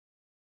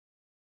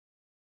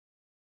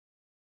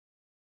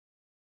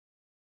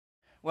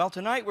Well,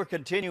 tonight we're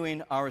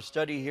continuing our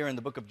study here in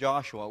the book of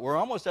Joshua. We're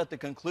almost at the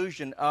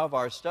conclusion of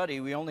our study.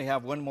 We only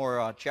have one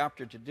more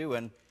chapter to do,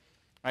 and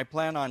I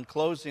plan on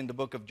closing the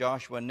book of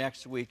Joshua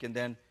next week, and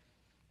then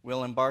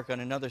we'll embark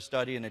on another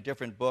study in a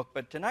different book.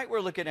 But tonight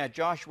we're looking at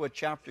Joshua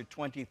chapter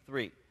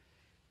 23,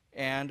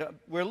 and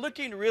we're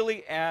looking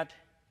really at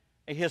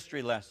a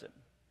history lesson,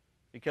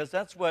 because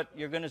that's what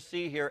you're going to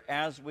see here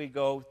as we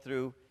go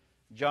through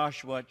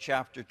Joshua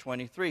chapter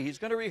 23. He's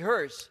going to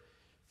rehearse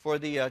for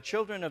the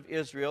children of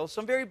Israel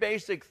some very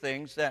basic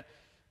things that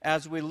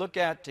as we look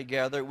at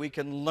together we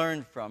can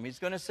learn from. He's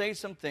going to say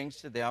some things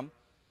to them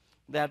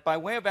that by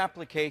way of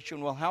application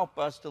will help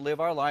us to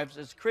live our lives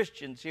as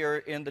Christians here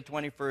in the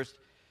 21st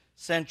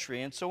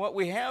century. And so what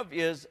we have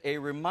is a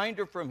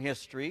reminder from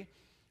history.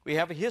 We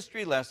have a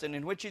history lesson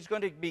in which he's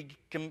going to be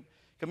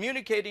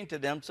communicating to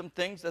them some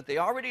things that they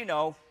already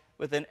know,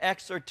 with an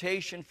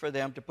exhortation for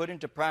them to put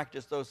into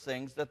practice those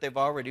things that they've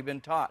already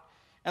been taught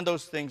and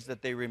those things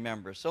that they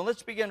remember. So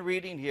let's begin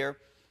reading here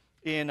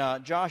in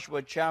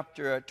Joshua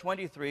chapter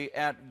 23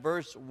 at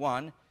verse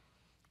 1.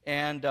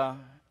 And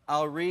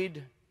I'll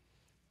read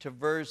to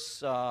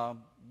verse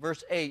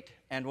 8,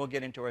 and we'll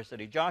get into our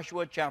study.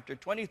 Joshua chapter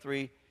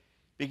 23,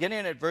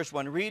 beginning at verse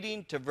 1,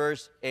 reading to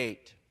verse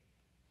 8.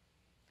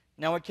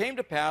 Now it came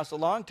to pass a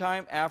long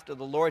time after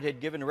the Lord had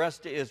given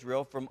rest to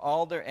Israel from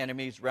all their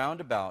enemies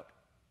round about,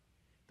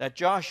 that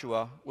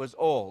Joshua was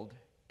old,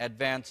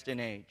 advanced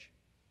in age.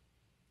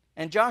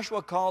 And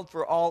Joshua called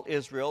for all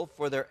Israel,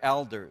 for their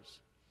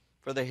elders,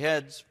 for the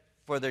heads,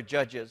 for their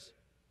judges,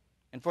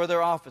 and for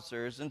their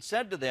officers, and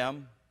said to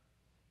them,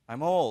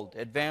 I'm old,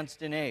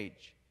 advanced in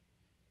age.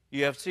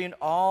 You have seen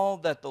all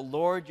that the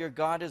Lord your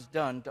God has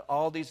done to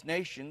all these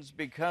nations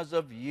because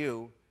of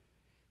you.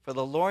 For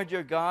the Lord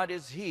your God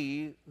is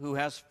he who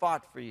has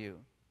fought for you.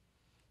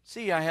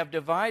 See, I have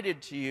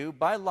divided to you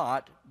by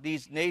lot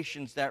these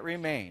nations that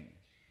remain,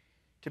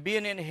 to be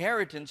an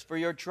inheritance for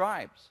your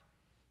tribes,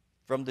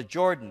 from the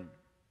Jordan,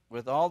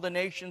 with all the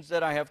nations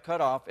that I have cut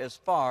off, as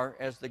far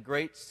as the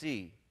great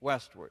sea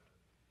westward.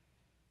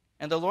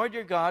 And the Lord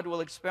your God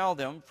will expel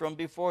them from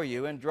before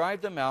you, and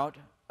drive them out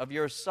of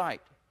your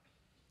sight.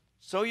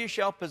 So you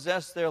shall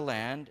possess their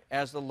land,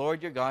 as the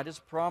Lord your God has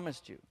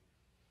promised you.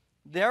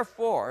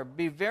 Therefore,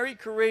 be very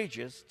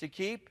courageous to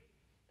keep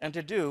and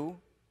to do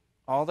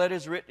all that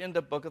is written in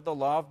the book of the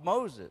law of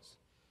Moses,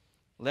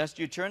 lest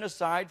you turn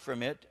aside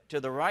from it to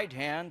the right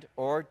hand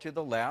or to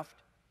the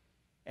left,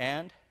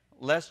 and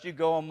lest you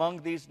go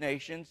among these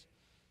nations,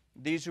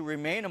 these who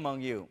remain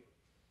among you.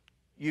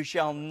 You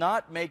shall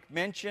not make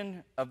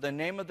mention of the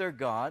name of their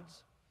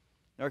gods,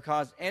 nor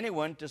cause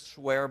anyone to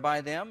swear by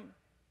them.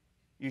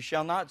 You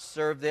shall not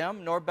serve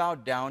them, nor bow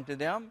down to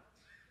them,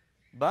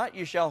 but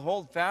you shall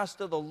hold fast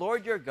to the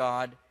Lord your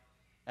God,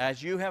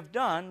 as you have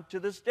done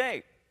to this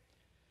day.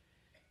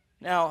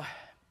 Now,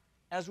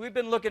 as we've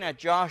been looking at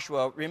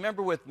Joshua,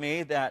 remember with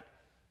me that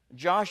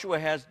Joshua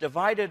has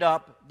divided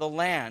up the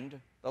land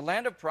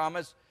of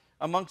promise,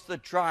 amongst the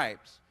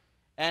tribes.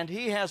 And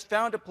he has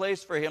found a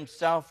place for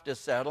himself to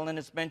settle, and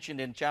it's mentioned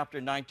in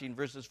chapter 19,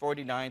 verses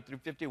 49 through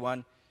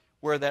 51,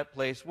 where that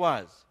place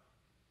was.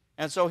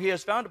 And so he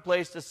has found a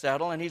place to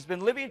settle, and he's been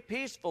living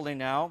peacefully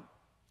now,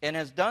 and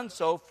has done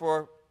so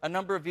for a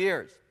number of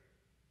years.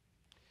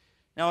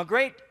 Now, a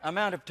great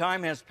amount of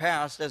time has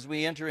passed as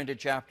we enter into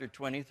chapter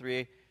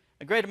 23.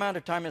 A great amount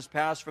of time has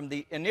passed from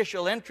the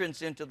initial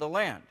entrance into the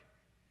land.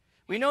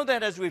 We know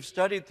that as we've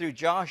studied through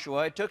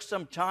Joshua, it took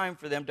some time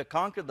for them to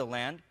conquer the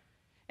land,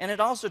 and it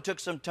also took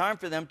some time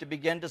for them to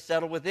begin to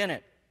settle within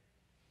it.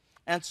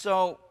 And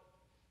so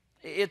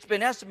it's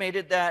been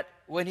estimated that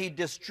when he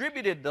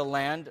distributed the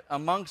land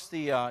amongst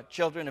the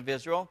children of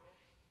Israel,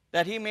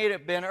 that he may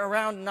have been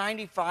around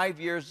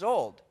 95 years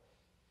old.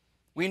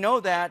 We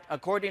know that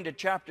according to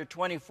chapter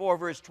 24,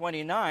 verse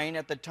 29,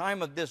 at the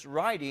time of this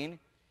writing,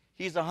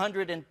 he's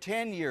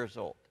 110 years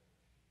old.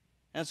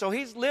 And so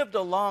he's lived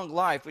a long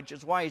life, which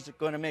is why he's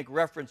going to make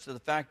reference to the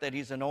fact that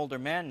he's an older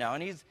man now.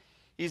 And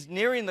he's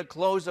nearing the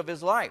close of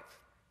his life.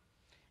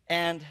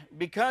 And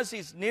because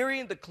he's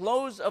nearing the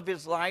close of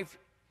his life,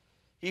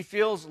 he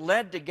feels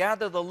led to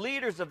gather the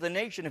leaders of the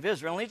nation of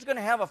Israel, and he's going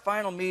to have a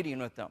final meeting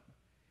with them.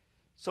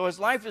 So his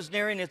life is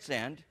nearing its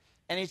end,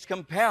 and he's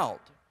compelled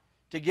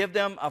to give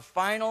them a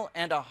final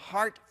and a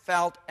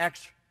heartfelt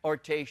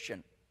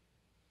exhortation.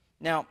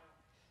 Now,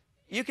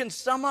 you can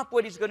sum up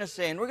what he's going to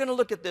say, and we're going to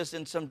look at this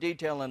in some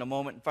detail in a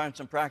moment and find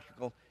some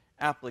practical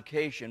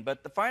application.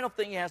 But the final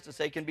thing he has to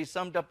say can be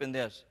summed up in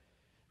this: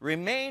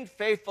 remain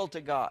faithful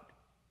to God.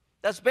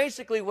 That's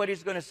basically what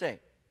he's going to say.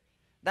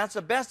 That's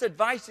the best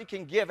advice he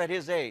can give at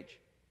his age.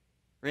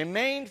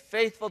 Remain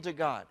faithful to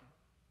God.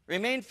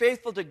 Remain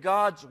faithful to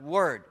God's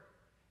word.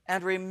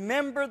 And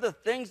remember the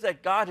things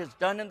that God has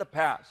done in the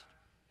past.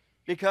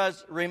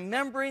 Because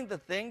remembering the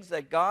things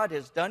that God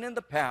has done in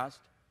the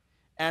past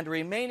and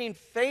remaining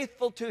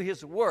faithful to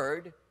his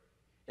word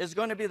is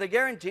going to be the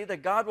guarantee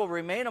that God will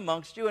remain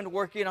amongst you and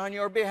working on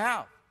your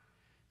behalf.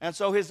 And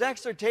so his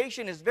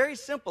exhortation is very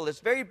simple. It's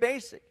very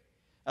basic.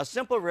 A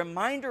simple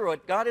reminder of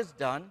what God has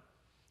done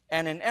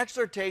and an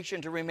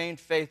exhortation to remain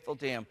faithful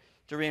to Him,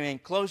 to remain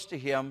close to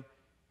Him,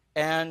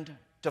 and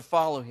to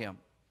follow Him.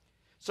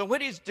 So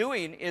what he's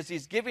doing is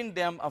he's giving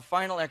them a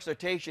final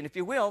exhortation. If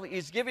you will,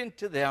 he's giving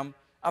to them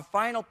a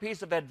final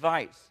piece of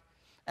advice.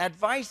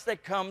 Advice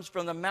that comes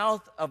from the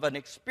mouth of an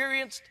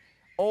experienced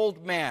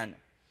old man,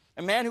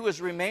 a man who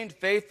has remained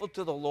faithful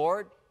to the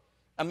Lord,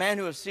 a man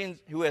who has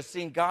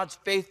seen God's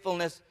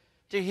faithfulness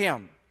to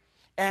him.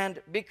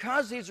 And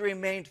because he's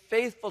remained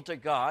faithful to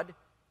God,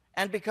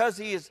 and because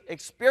he has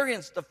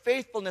experienced the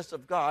faithfulness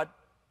of God,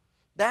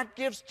 that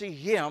gives to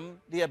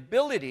him the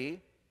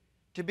ability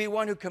to be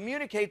one who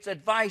communicates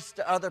advice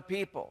to other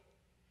people.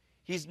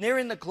 He's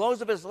nearing the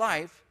close of his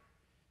life,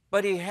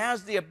 but he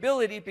has the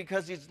ability,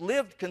 because he's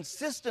lived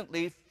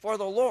consistently for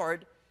the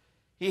Lord,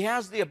 he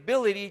has the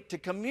ability to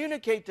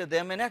communicate to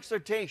them an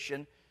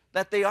exhortation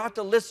that they ought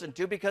to listen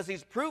to, because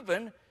he's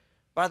proven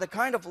by the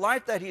kind of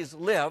life that he's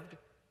lived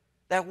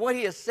that what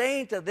he is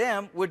saying to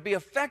them would be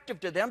effective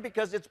to them,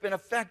 because it's been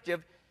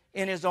effective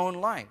in his own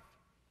life.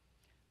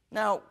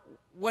 Now,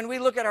 when we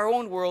look at our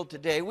own world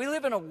today, we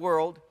live in a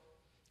world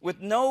with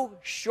no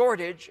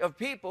shortage of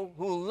people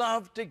who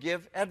love to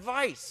give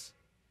advice.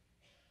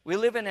 We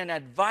live in an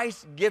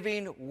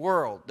advice-giving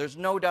world. There's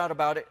no doubt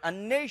about it. A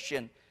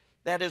nation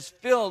that is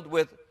filled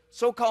with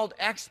so-called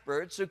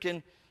experts who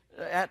can,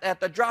 at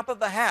the drop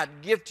of a hat,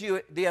 give to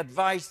you the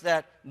advice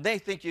that they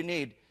think you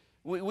need.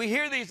 We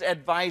hear these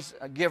advice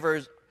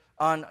givers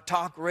on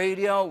talk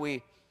radio.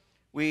 We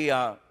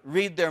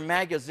read their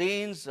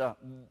magazines.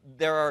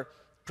 There are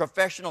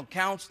professional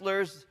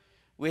counselors.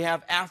 We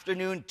have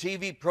afternoon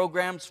TV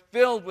programs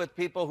filled with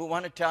people who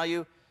want to tell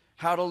you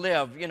how to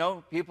live. You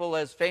know, people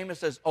as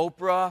famous as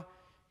Oprah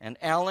and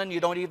Ellen.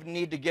 You don't even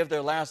need to give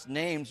their last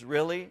names,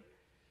 really.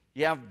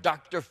 You have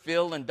Dr.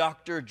 Phil and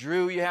Dr.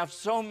 Drew. You have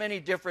so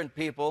many different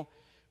people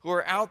who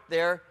are out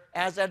there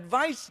as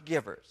advice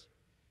givers,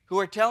 who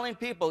are telling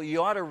people,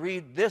 you ought to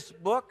read this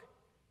book,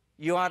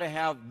 you ought to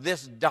have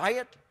this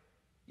diet,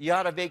 you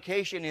ought to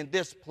vacation in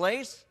this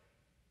place,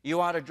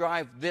 you ought to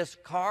drive this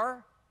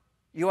car,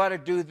 you ought to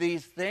do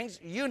these things.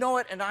 You know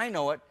it and I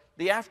know it.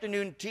 The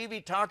afternoon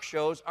TV talk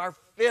shows are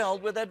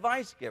filled with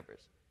advice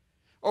givers.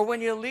 Or when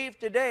you leave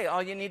today,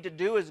 all you need to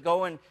do is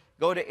go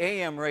to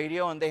AM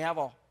radio, and they have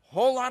a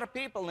whole lot of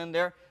people in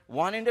there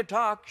wanting to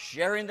talk,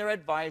 sharing their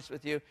advice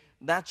with you.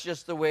 That's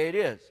just the way it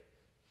is.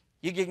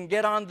 You can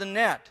get on the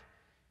net,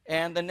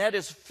 and the net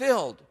is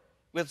filled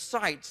with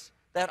sites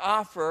that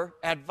offer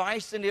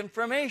advice and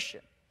information.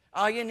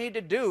 All you need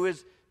to do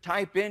is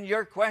type in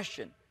your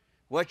question.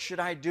 What should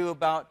I do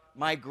about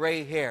my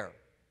gray hair?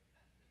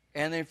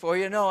 And then before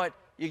you know it,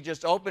 you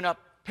just open up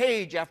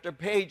page after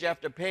page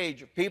after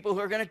page of people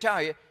who are going to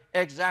tell you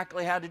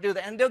exactly how to do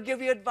that. And they'll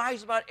give you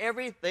advice about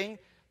everything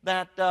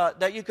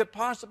that you could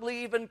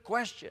possibly even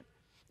question.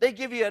 They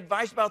give you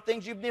advice about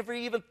things you've never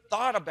even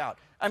thought about.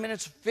 I mean,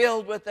 it's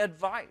filled with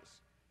advice.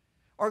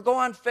 Or go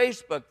on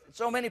Facebook.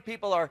 So many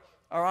people are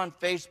on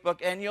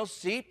Facebook, and you'll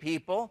see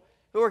people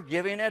who are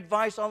giving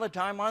advice all the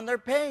time on their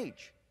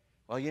page.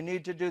 Well, you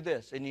need to do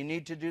this, and you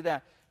need to do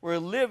that. We're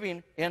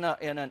living in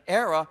an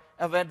era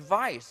of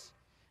advice.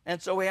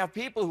 And so we have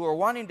people who are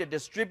wanting to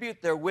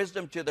distribute their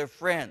wisdom to their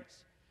friends.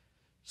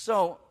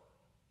 So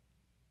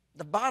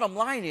the bottom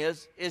line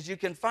is you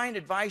can find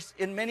advice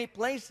in many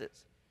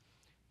places.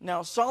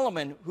 Now,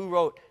 Solomon, who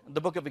wrote the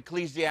book of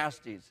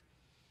Ecclesiastes,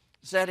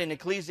 said in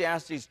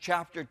Ecclesiastes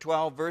chapter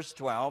 12, verse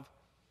 12,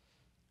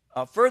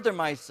 "Further,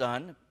 my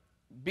son,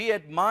 be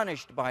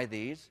admonished by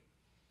these.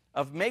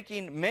 Of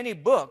making many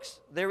books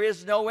there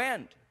is no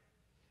end,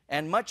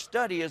 and much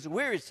study is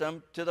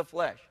wearisome to the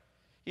flesh."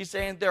 He's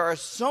saying there are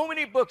so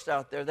many books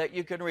out there that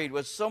you can read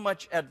with so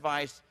much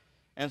advice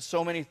and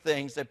so many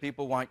things that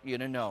people want you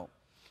to know.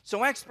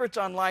 So experts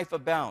on life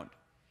abound.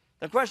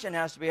 The question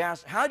has to be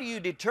asked, how do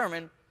you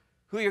determine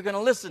who you're going to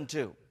listen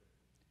to?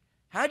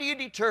 How do you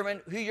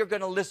determine who you're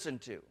going to listen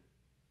to?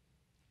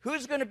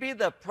 Who's going to be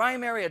the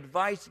primary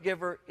advice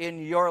giver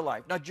in your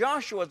life? Now,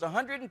 Joshua is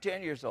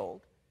 110 years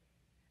old,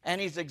 and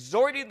he's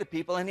exhorting the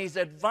people, and he's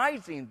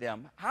advising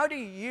them. How do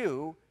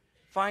you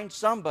find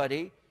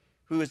somebody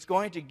who is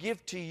going to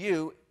give to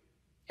you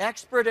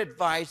expert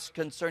advice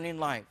concerning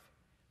life?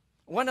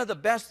 One of the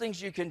best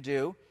things you can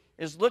do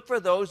is look for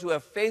those who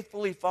have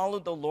faithfully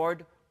followed the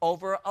Lord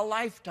over a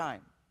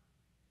lifetime.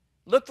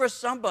 Look for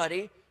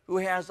somebody who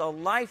has a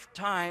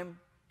lifetime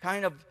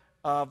kind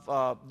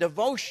of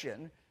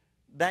devotion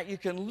that you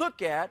can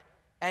look at,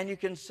 and you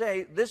can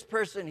say, this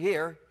person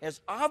here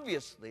has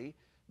obviously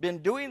been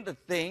doing the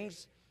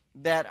things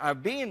that are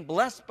being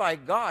blessed by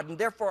God, and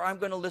therefore I'm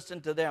going to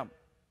listen to them.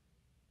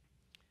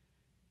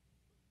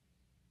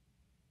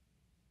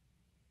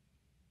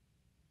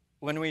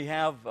 When we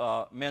have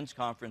men's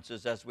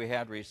conferences, as we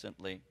had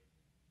recently,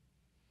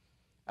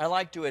 I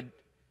like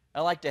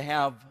to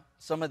have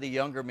some of the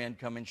younger men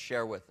come and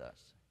share with us.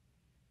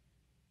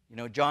 You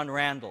know, John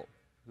Randall,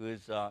 who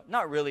is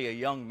not really a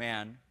young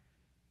man,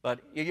 but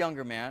a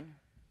younger man.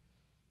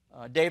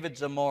 David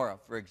Zamora,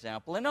 for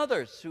example, and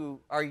others who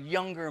are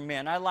younger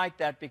men. I like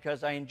that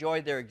because I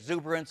enjoy their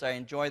exuberance. I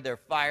enjoy their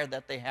fire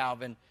that they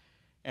have. And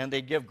and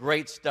they give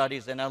great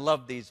studies, and I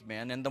love these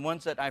men. And the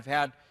ones that I've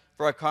had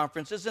for our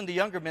conferences, and the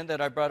younger men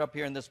that I brought up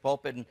here in this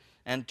pulpit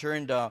and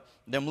turned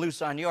them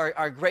loose on you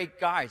are great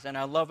guys, and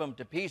I love them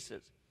to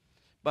pieces.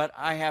 But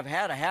I have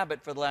had a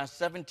habit for the last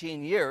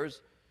 17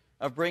 years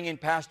of bringing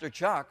Pastor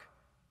Chuck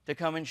to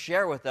come and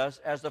share with us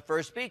as the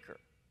first speaker.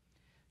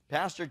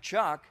 Pastor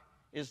Chuck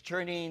is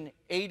turning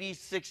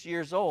 86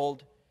 years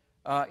old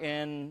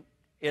in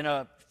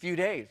a few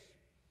days.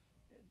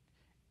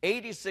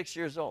 86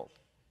 years old.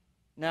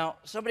 Now,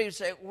 somebody would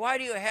say, why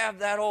do you have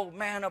that old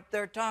man up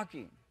there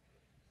talking?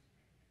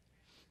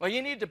 Well,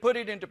 you need to put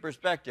it into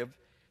perspective.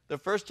 The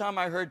first time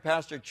I heard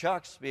Pastor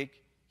Chuck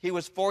speak, he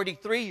was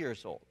 43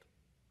 years old.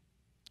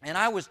 And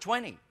I was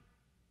 20.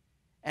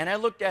 And I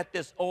looked at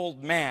this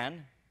old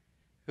man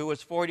who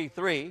was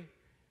 43,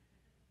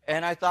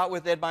 and I thought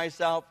within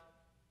myself,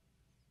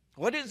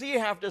 what does he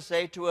have to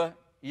say to a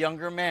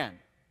younger man?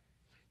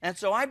 And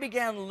so I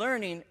began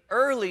learning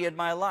early in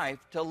my life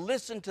to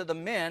listen to the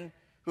men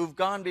who've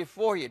gone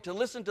before you, to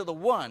listen to the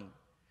one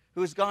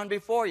who's gone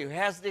before you,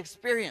 has the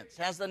experience,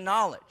 has the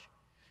knowledge,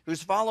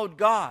 who's followed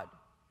God,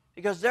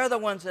 because they're the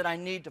ones that I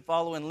need to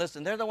follow and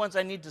listen. They're the ones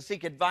I need to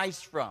seek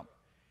advice from.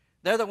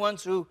 They're the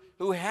ones who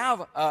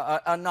have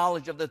a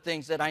knowledge of the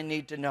things that I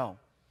need to know.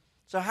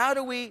 So how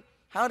do we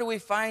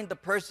find the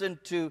person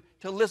to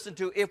listen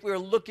to if we're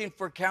looking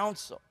for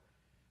counsel?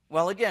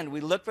 Well, again,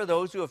 we look for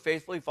those who have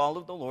faithfully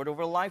followed the Lord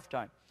over a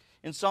lifetime.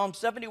 In Psalm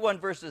 71,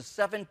 verses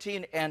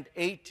 17 and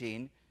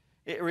 18,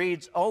 it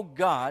reads, O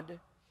God,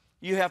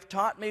 you have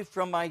taught me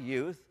from my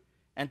youth,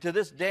 and to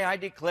this day I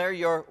declare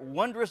your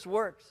wondrous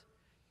works.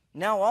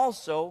 Now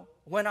also,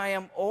 when I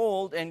am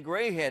old and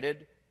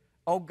gray-headed,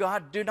 O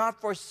God, do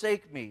not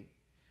forsake me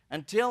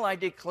until I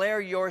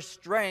declare your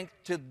strength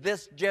to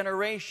this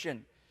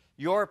generation,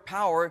 your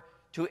power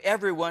to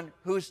everyone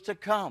who's to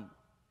come.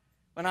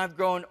 When I've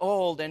grown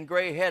old and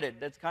gray-headed,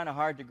 that's kind of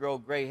hard to grow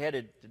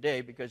gray-headed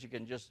today because you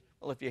can just,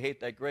 well, if you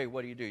hate that gray,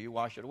 what do? You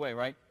wash it away,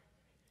 right?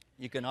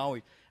 You can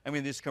always,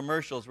 these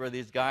commercials where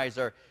these guys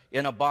are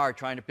in a bar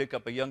trying to pick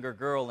up a younger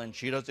girl and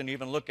she doesn't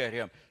even look at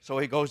him. So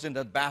he goes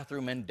into the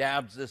bathroom and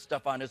dabs this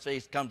stuff on his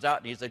face, comes out,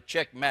 and he's a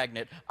chick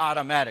magnet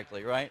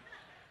automatically, right?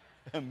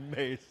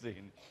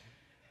 Amazing.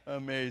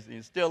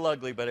 Amazing. Still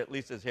ugly, but at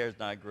least his hair's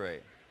not gray.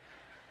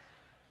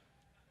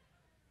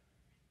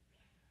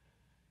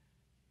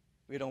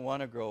 We don't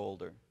want to grow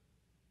older.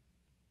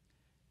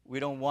 We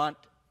don't want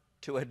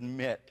to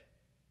admit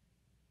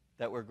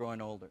that we're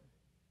growing older.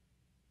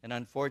 And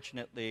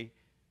unfortunately,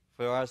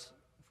 for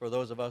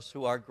those of us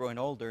who are growing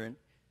older,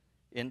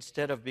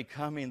 instead of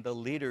becoming the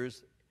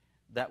leaders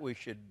that we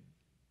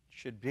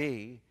should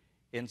be,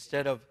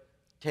 instead of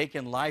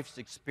taking life's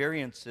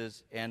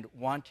experiences and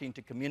wanting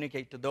to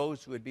communicate to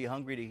those who would be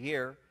hungry to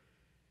hear,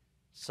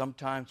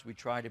 sometimes we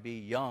try to be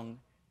young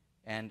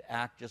and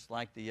act just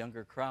like the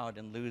younger crowd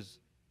and lose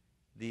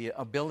the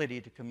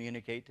ability to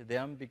communicate to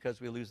them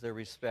because we lose their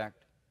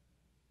respect.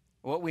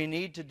 What we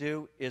need to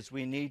do is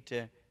we need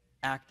to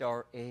act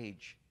our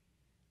age,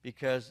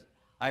 because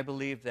I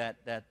believe that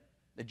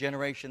the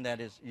generation that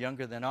is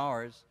younger than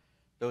ours,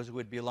 those who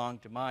would belong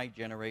to my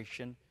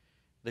generation,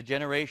 the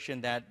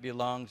generation that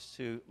belongs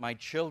to my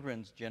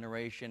children's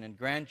generation and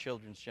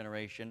grandchildren's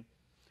generation,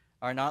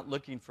 are not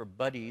looking for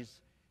buddies.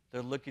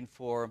 They're looking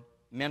for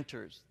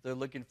mentors. They're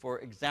looking for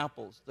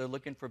examples. They're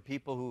looking for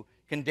people who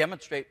can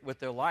demonstrate with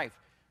their life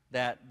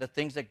that the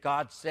things that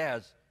God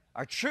says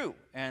are true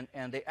and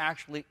they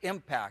actually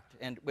impact.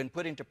 And when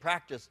put into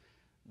practice,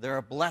 they're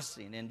a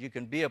blessing, and you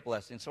can be a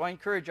blessing. So I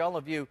encourage all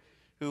of you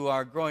who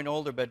are growing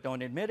older but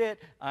don't admit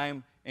it,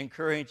 I'm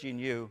encouraging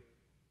you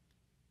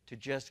to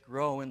just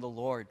grow in the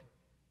Lord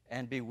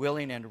and be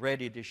willing and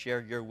ready to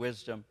share your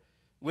wisdom.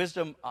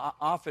 Wisdom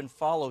often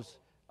follows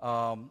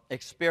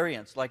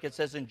experience. Like it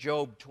says in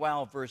Job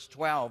 12, verse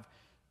 12,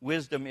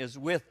 wisdom is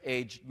with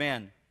aged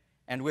men,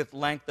 and with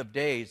length of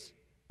days,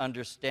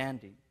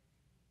 understanding.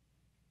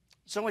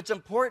 So it's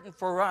important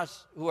for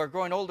us who are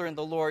growing older in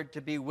the Lord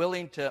to be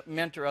willing to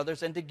mentor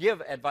others and to give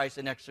advice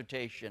and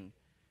exhortation.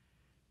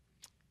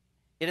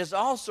 It is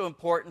also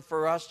important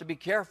for us to be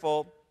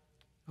careful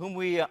whom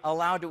we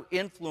allow to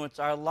influence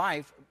our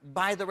life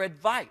by their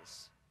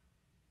advice.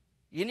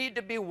 You need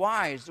to be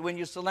wise when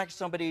you select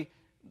somebody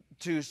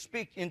to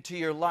speak into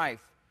your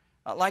life.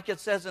 Like it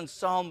says in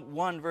Psalm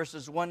 1,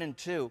 verses 1 and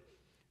 2,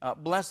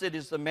 blessed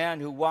is the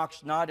man who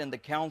walks not in the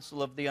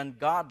counsel of the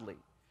ungodly,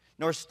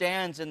 nor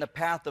stands in the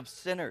path of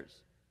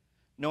sinners,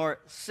 nor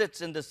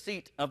sits in the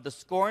seat of the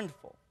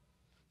scornful.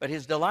 But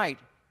his delight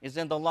is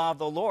in the law of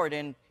the Lord,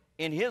 and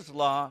in his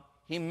law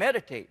he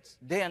meditates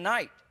day and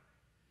night.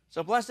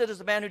 So blessed is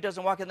the man who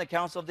doesn't walk in the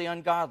counsel of the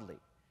ungodly.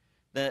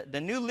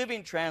 The New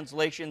Living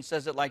Translation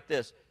says it like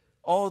this: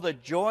 oh, the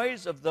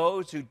joys of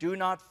those who do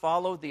not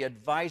follow the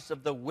advice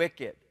of the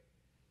wicked,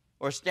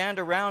 or stand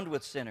around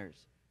with sinners,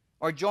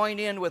 or join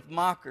in with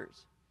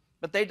mockers.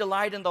 But they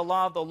delight in the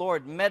law of the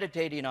Lord,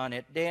 meditating on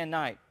it day and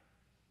night.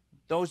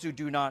 Those who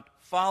do not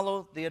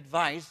follow the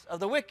advice of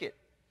the wicked.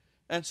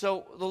 And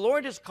so the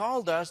Lord has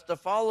called us to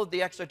follow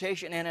the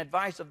exhortation and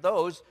advice of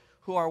those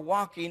who are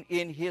walking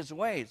in his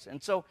ways.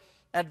 And so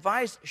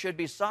advice should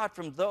be sought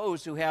from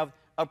those who have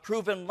a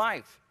proven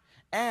life.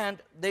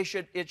 And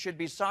it should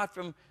be sought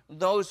from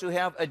those who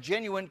have a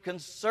genuine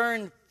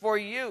concern for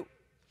you.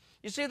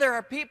 You see, there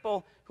are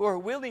people who are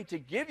willing to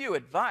give you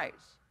advice.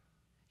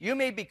 You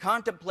may be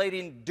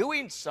contemplating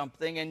doing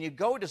something, and you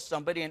go to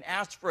somebody and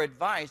ask for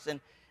advice,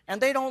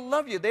 and they don't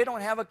love you. They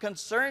don't have a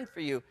concern for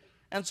you.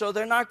 And so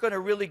they're not going to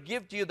really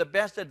give to you the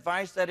best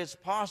advice that is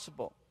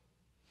possible.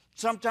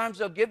 Sometimes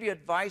they'll give you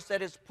advice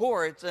that is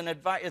poor. It's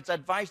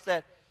advice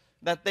that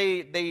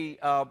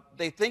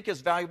they think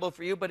is valuable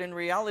for you, but in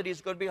reality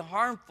it's going to be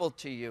harmful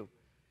to you.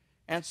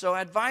 And so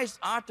advice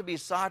ought to be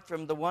sought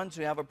from the ones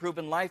who have a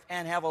proven life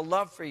and have a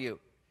love for you.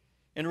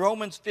 In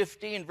Romans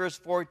 15, verse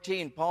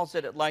 14, Paul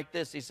said it like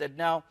this. He said,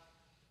 "Now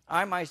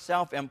I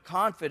myself am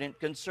confident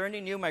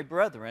concerning you, my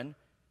brethren,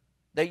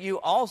 that you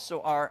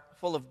also are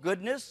full of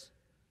goodness,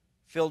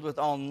 filled with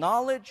all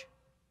knowledge,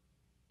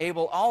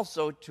 able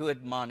also to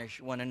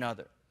admonish one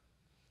another."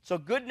 So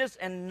goodness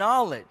and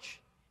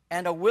knowledge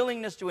and a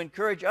willingness to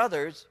encourage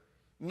others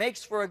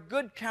makes for a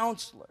good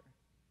counselor.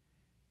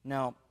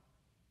 Now,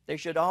 they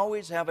should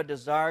always have a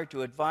desire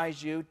to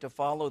advise you to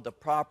follow the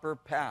proper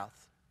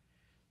path.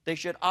 They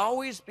should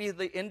always be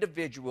the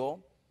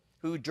individual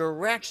who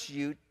directs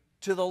you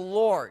to the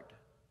Lord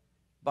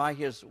by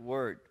his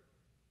word.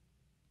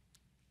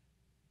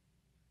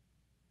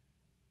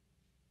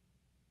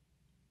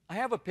 I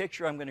have a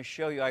picture I'm going to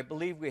show you. I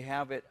believe we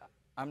have it.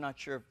 I'm not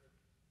sure.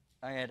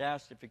 I had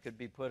asked if it could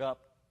be put up,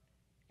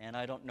 and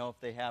I don't know if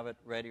they have it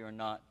ready or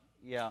not.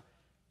 Yeah.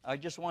 I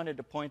just wanted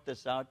to point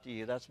this out to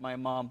you. That's my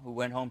mom who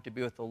went home to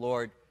be with the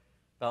Lord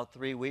about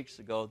 3 weeks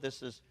ago.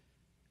 This is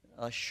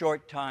a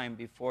short time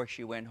before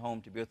she went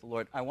home to be with the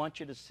Lord. I want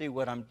you to see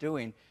what I'm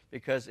doing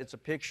because it's a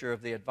picture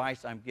of the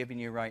advice I'm giving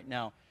you right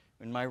now.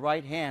 In my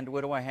right hand,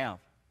 what do I have?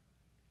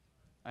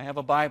 I have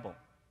a Bible.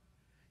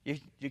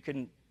 You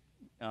can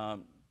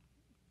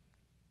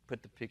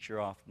put the picture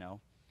off now.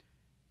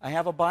 I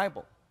have a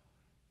Bible.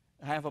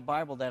 I have a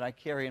Bible that I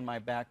carry in my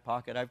back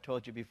pocket. I've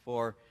told you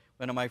before,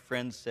 one of my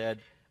friends said,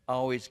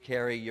 "Always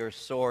carry your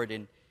sword,"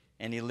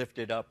 and he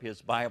lifted up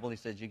his Bible. He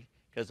said,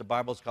 because the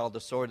Bible's called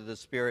the sword of the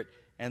Spirit.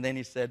 And then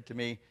he said to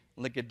me,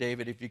 "Look at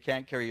David, if you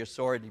can't carry your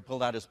sword," he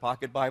pulled out his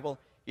pocket Bible.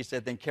 He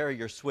said, "Then carry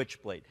your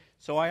switchblade."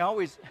 So I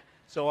always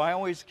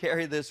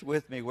carry this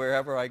with me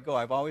wherever I go.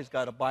 I've always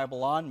got a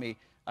Bible on me.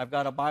 I've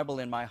got a Bible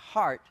in my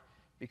heart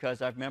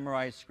because I've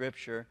memorized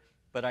Scripture,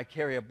 but I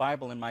carry a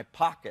Bible in my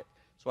pocket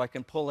so I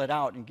can pull it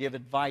out and give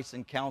advice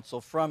and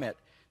counsel from it.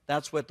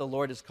 That's what the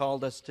Lord has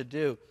called us to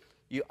do.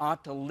 You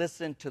ought to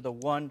listen to the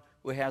one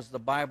who has the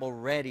Bible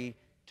ready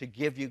to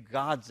give you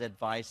God's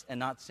advice and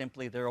not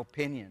simply their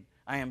opinion.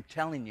 I am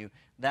telling you,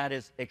 that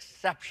is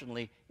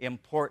exceptionally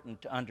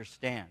important to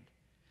understand.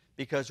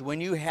 Because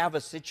when you have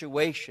a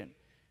situation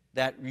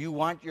that you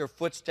want your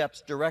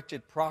footsteps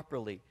directed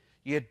properly,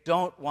 you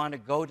don't want to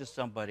go to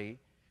somebody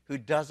who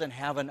doesn't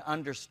have an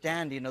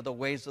understanding of the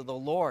ways of the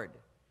Lord.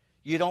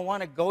 You don't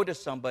want to go to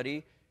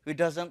somebody who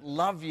doesn't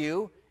love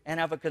you and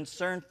have a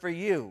concern for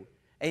you.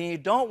 And you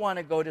don't want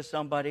to go to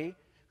somebody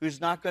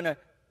who's not going to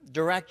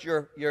direct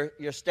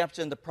your steps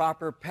in the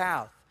proper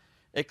path.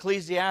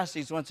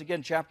 Ecclesiastes, once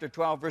again, chapter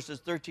 12, verses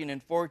 13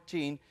 and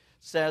 14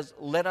 says,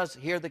 "Let us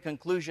hear the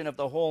conclusion of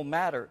the whole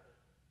matter.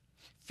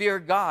 Fear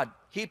God,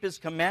 keep his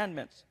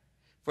commandments,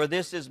 for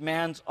this is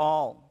man's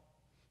all.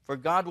 For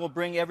God will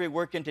bring every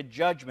work into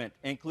judgment,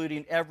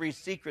 including every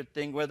secret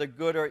thing, whether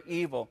good or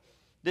evil.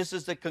 This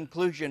is the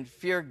conclusion,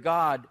 fear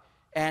God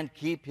and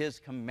keep his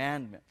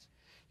commandments."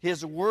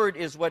 His word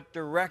is what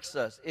directs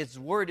us. His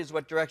word is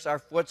what directs our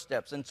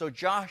footsteps. And so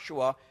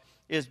Joshua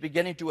is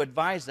beginning to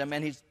advise them,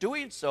 and he's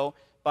doing so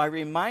by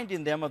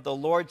reminding them of the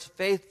Lord's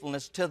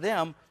faithfulness to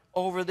them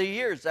over the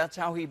years. That's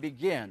how he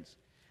begins.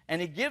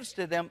 And he gives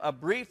to them a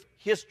brief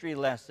history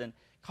lesson,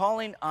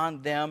 calling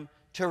on them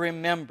to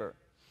remember.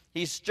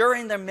 He's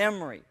stirring their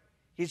memory.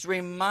 He's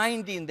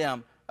reminding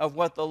them of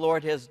what the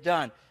Lord has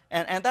done.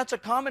 And that's a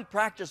common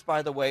practice,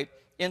 by the way,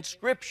 in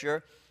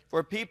Scripture,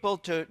 for people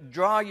to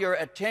draw your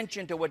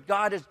attention to what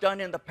God has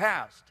done in the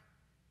past.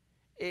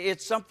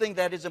 It's something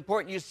that is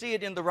important. You see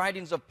it in the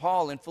writings of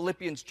Paul in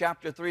Philippians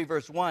chapter 3,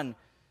 verse 1,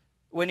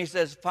 when he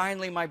says,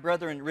 "Finally, my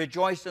brethren,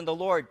 rejoice in the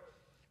Lord.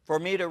 For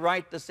me to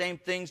write the same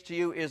things to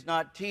you is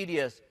not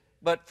tedious,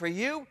 but for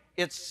you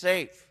it's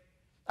safe."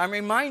 I'm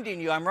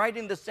reminding you, I'm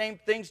writing the same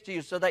things to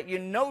you so that you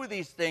know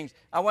these things.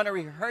 I want to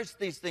rehearse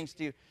these things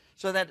to you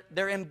so that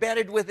they're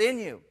embedded within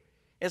you.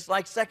 It's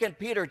like 2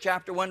 Peter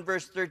chapter 1,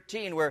 verse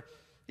 13, where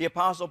the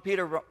Apostle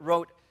Peter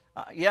wrote,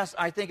 "Yes,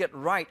 I think it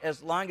right,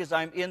 as long as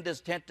I'm in this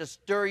tent, to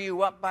stir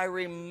you up by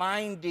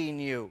reminding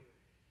you."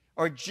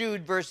 Or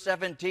Jude, verse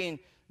 17,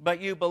 "But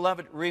you,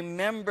 beloved,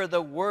 remember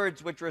the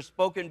words which were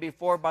spoken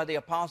before by the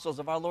apostles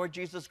of our Lord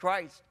Jesus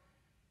Christ."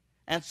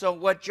 And so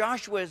what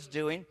Joshua is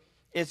doing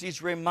is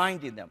he's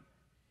reminding them.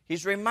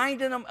 He's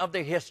reminding them of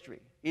their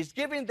history. He's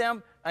giving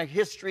them a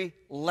history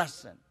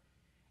lesson.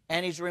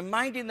 And he's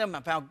reminding them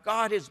of how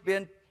God has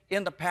been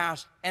in the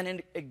past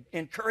and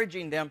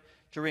encouraging them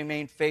to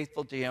remain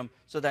faithful to him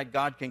so that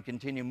God can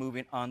continue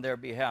moving on their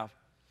behalf.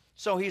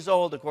 So he's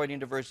old,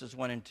 according to verses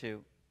 1 and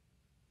 2.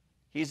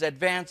 He's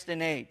advanced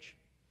in age.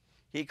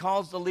 He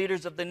calls the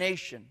leaders of the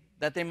nation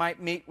that they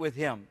might meet with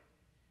him,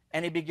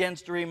 and he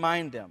begins to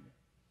remind them.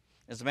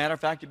 As a matter of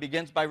fact, he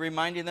begins by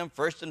reminding them,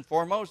 first and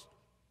foremost,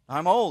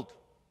 I'm old.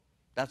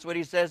 That's what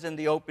he says in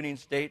the opening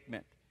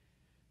statement.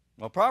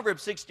 Well,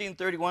 Proverbs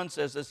 16:31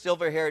 says, a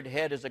silver-haired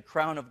head is a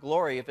crown of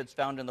glory if it's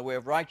found in the way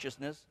of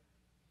righteousness.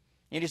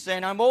 And he's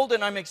saying, I'm old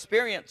and I'm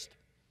experienced,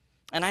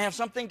 and I have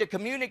something to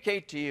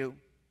communicate to you.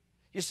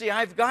 You see,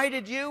 I've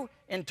guided you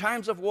in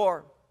times of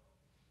war,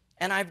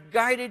 and I've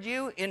guided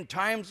you in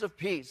times of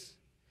peace.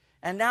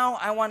 And now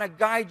I want to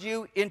guide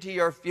you into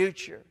your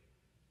future.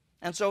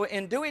 And so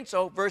in doing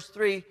so, verse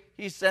 3,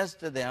 he says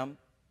to them,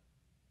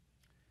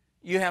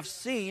 you have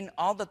seen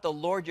all that the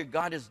Lord your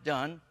God has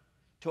done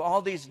to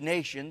all these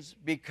nations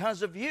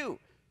because of you.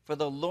 For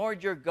the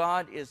Lord your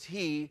God is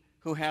he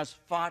who has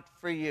fought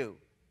for you.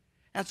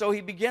 And so he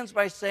begins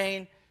by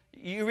saying,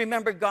 you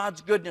remember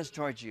God's goodness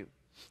towards you.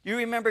 You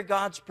remember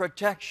God's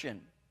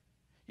protection.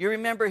 You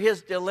remember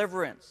his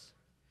deliverance.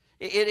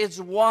 It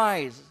is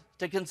wise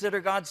to consider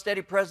God's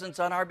steady presence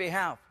on our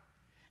behalf.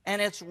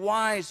 And it's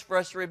wise for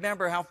us to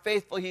remember how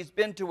faithful he's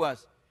been to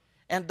us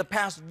and the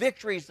past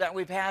victories that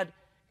we've had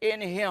in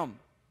him.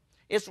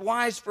 It's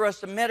wise for us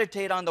to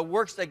meditate on the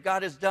works that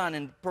God has done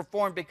and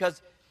performed,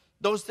 because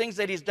those things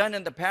that he's done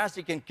in the past,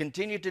 he can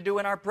continue to do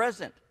in our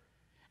present.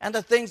 And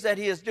the things that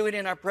he is doing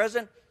in our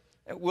present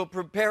will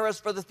prepare us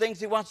for the things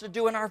he wants to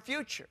do in our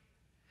future.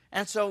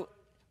 And so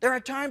there are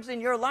times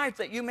in your life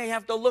that you may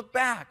have to look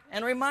back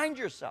and remind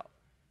yourself,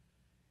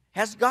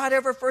 has God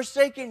ever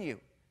forsaken you?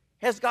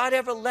 Has God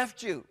ever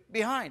left you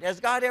behind? Has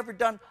God ever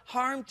done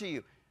harm to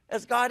you?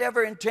 Has God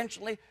ever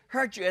intentionally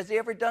hurt you? Has he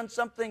ever done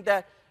something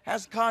that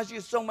has caused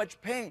you so much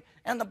pain?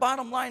 And the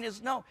bottom line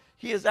is no.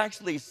 He has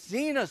actually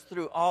seen us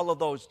through all of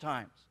those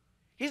times.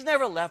 He's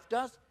never left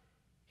us.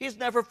 He's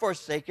never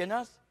forsaken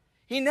us.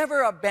 He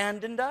never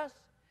abandoned us.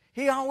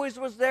 He always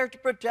was there to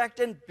protect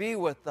and be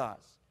with us.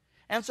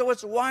 And so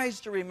it's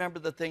wise to remember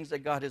the things that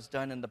God has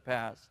done in the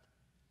past.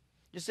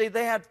 You see,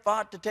 they had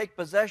fought to take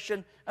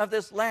possession of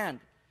this land.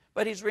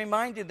 But he's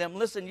reminding them,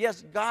 listen,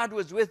 yes, God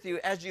was with you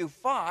as you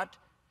fought,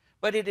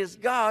 but it is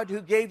God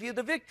who gave you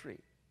the victory.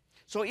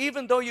 So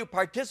even though you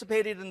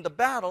participated in the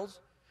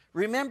battles,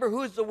 remember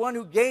who is the one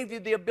who gave you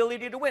the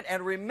ability to win.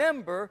 And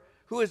remember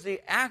who is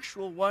the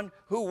actual one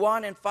who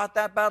won and fought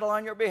that battle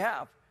on your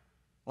behalf.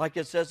 Like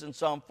it says in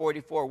Psalm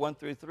 44, 1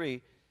 through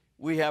 3,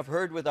 we have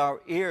heard with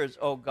our ears,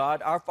 O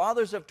God, our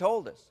fathers have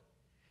told us,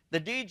 the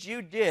deeds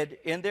you did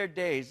in their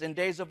days, in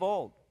days of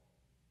old.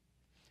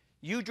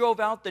 You drove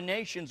out the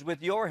nations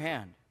with your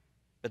hand,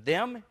 but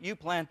them you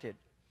planted.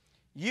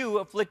 You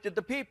afflicted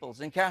the peoples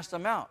and cast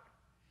them out.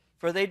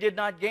 For they did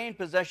not gain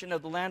possession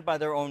of the land by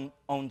their own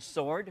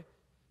sword,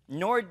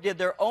 nor did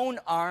their own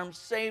arm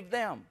save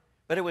them.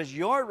 But it was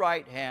your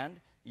right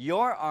hand,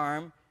 your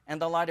arm, and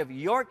the light of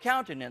your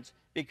countenance,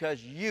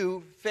 because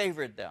you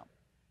favored them.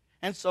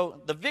 And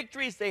so the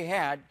victories they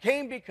had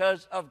came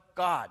because of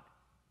God.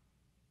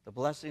 The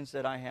blessings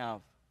that I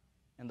have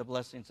and the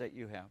blessings that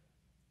you have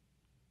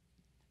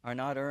are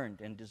not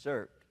earned and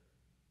deserved.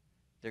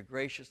 They're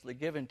graciously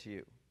given to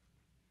you.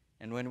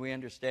 And when we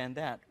understand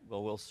that,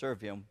 well, we'll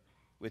serve him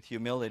with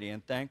humility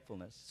and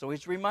thankfulness. So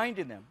he's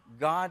reminding them,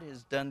 God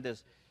has done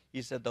this.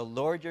 He said, the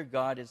Lord your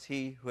God is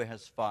he who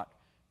has fought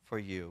for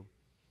you.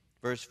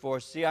 Verse 4,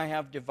 see, I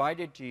have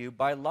divided to you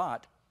by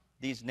lot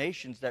these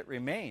nations that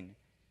remain,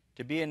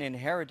 to be an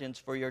inheritance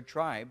for your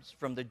tribes,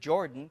 from the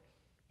Jordan,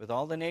 with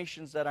all the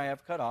nations that I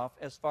have cut off,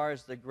 as far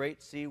as the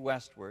great sea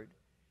westward.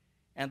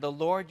 And the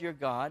Lord your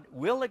God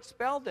will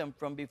expel them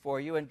from before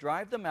you and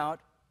drive them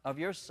out of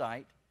your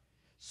sight.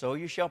 So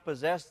you shall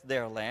possess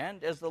their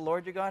land, as the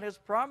Lord your God has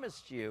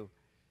promised you.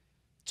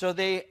 So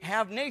they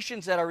have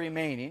nations that are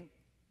remaining,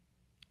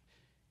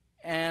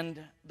 and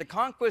the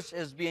conquest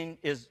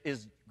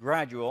is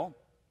gradual.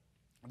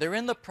 They're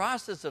in the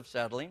process of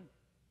settling,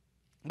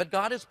 but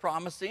God is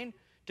promising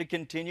to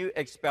continue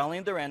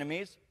expelling their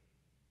enemies.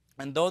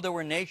 And though there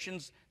were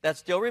nations that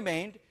still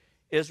remained,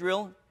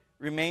 Israel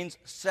remains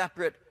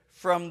separate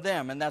from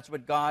them, and that's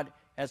what God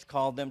has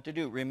called them to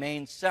do,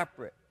 remain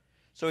separate.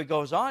 So he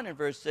goes on in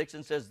verse 6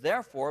 and says,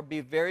 therefore,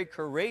 be very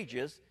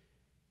courageous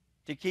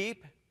to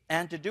keep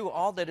and to do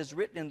all that is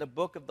written in the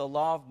book of the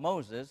law of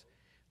Moses,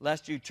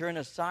 lest you turn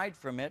aside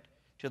from it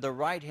to the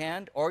right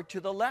hand or to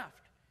the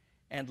left,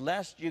 and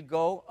lest you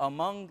go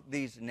among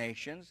these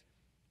nations,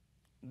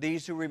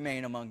 these who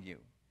remain among you.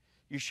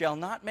 You shall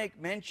not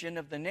make mention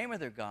of the name of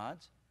their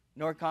gods,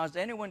 nor cause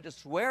anyone to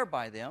swear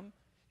by them.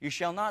 You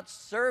shall not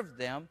serve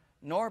them,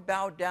 nor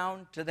bow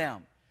down to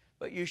them.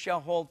 But you shall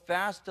hold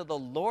fast to the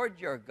Lord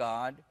your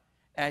God,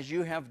 as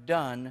you have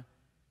done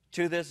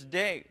to this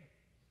day.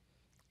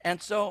 And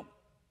so,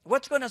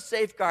 what's going to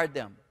safeguard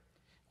them?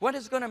 What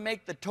is going to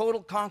make the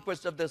total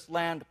conquest of this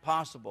land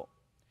possible?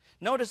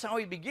 Notice how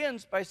he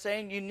begins by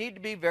saying you need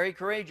to be very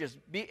courageous.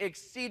 Be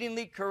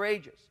exceedingly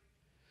courageous.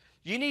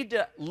 You need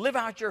to live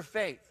out your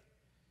faith.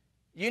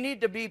 You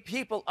need to be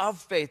people of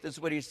faith, is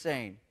what he's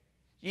saying.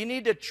 You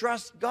need to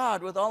trust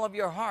God with all of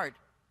your heart,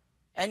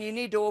 and you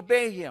need to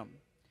obey him.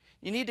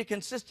 You need to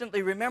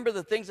consistently remember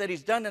the things that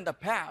he's done in the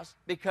past,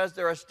 because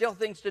there are still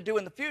things to do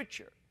in the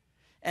future.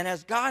 And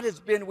as God has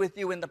been with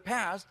you in the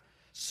past,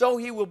 so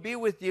he will be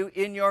with you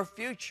in your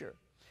future.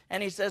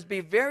 And he says,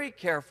 be very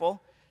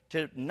careful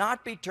to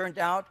not be turned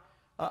out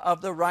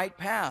of the right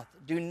path.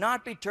 Do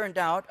not be turned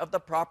out of the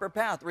proper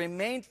path.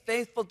 Remain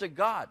faithful to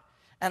God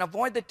and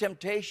avoid the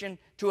temptation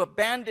to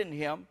abandon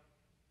him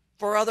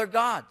for other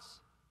gods.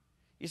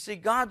 You see,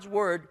 God's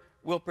word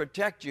will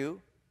protect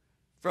you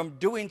from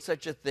doing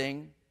such a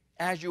thing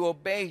as you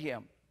obey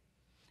him.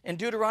 In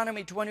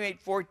Deuteronomy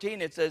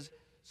 28:14, it says,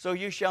 so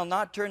you shall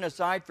not turn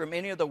aside from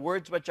any of the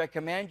words which I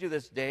command you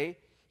this day,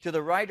 to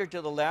the right or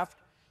to the left,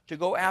 to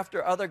go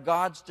after other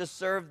gods to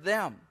serve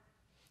them.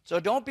 So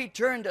don't be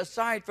turned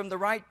aside from the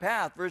right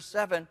path. Verse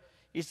 7,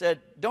 he said,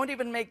 don't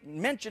even make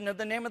mention of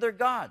the name of their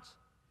gods.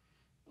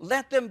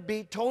 Let them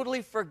be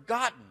totally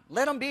forgotten.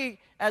 Let them be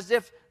as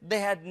if they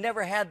had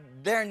never had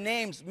their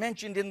names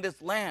mentioned in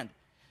this land.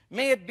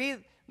 May it be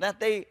that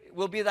they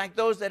will be like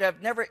those that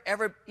have never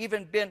ever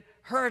even been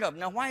heard of.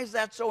 Now, why is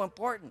that so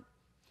important?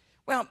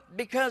 Well,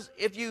 because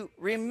if you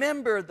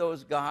remember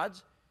those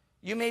gods,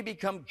 you may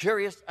become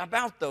curious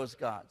about those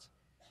gods.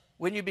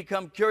 When you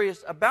become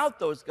curious about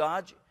those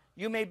gods,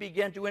 you may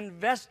begin to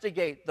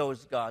investigate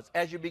those gods.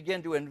 As you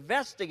begin to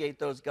investigate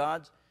those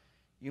gods,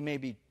 you may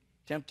be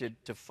tempted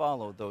to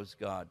follow those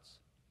gods.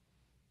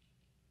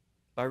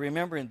 By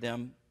remembering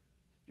them,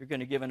 you're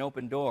going to give an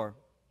open door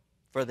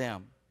for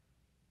them,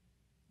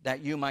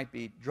 that you might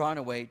be drawn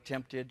away,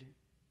 tempted,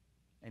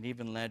 and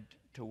even led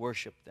to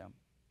worship them.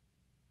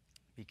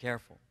 Be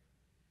careful.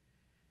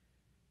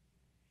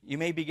 You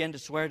may begin to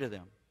swear to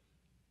them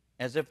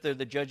as if they're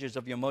the judges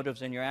of your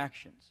motives and your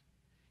actions.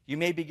 You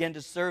may begin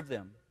to serve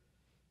them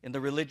in the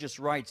religious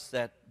rites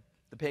that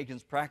the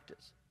pagans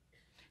practice.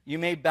 You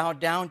may bow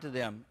down to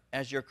them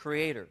as your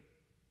creator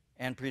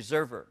and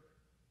preserver.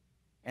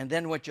 And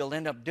then what you'll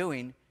end up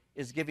doing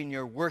is giving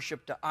your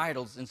worship to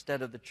idols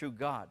instead of the true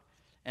God.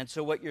 And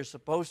so what you're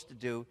supposed to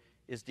do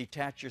is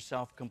detach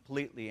yourself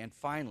completely and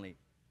finally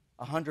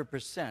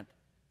 100%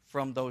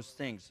 from those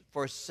things.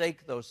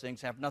 Forsake those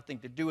things. Have nothing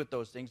to do with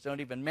those things. Don't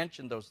even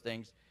mention those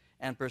things,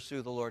 and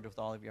pursue the Lord with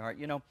all of your heart.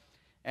 You know,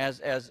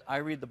 as I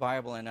read the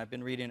Bible, and I've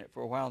been reading it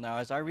for a while now,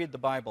 as I read the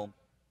Bible,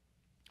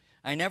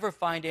 I never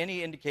find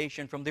any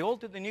indication from the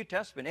Old to the New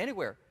Testament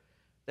anywhere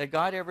that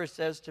God ever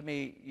says to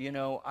me, you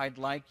know, I'd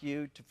like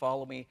you to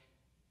follow me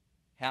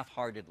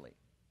half-heartedly.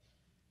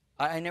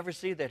 I never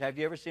see that. Have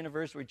you ever seen a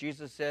verse where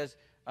Jesus says,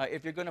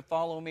 if you're going to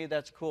follow me,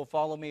 that's cool.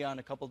 Follow me on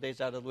a couple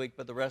days out of the week,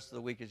 but the rest of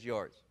the week is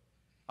yours.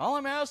 All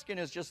I'm asking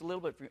is just a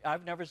little bit.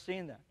 I've never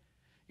seen that.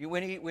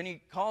 When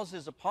he calls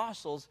his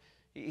apostles,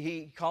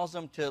 he calls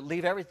them to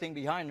leave everything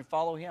behind and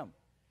follow him.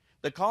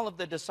 The call of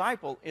the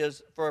disciple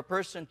is for a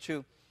person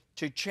to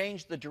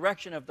change the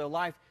direction of their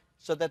life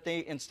so that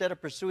they, instead of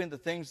pursuing the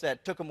things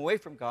that took them away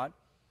from God,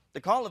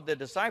 the call of the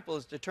disciple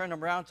is to turn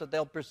them around so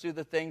they'll pursue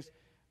the things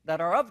that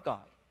are of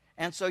God.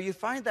 And so you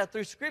find that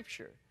through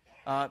Scripture.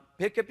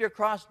 Pick up your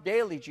cross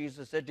daily,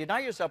 Jesus said. Deny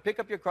yourself, pick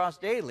up your cross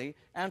daily,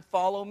 and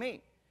follow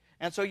me.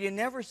 And so you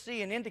never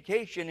see an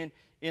indication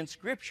in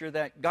Scripture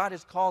that God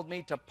has called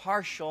me to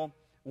partial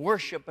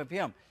worship of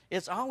him.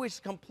 It's always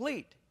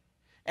complete.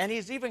 And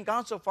he's even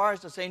gone so far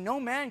as to say, no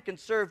man can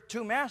serve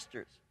two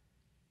masters.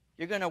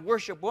 You're going to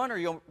worship one or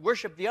you'll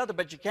worship the other,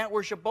 but you can't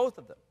worship both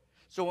of them.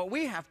 So what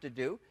we have to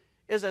do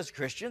is, as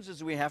Christians,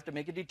 is we have to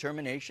make a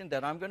determination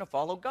that I'm going to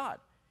follow God.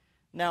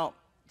 Now,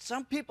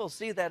 some people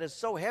see that as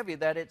so heavy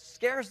that it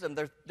scares them.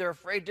 They're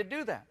afraid to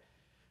do that.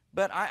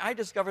 But I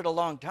discovered a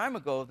long time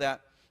ago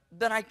that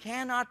I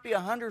cannot be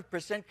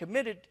 100%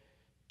 committed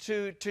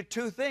to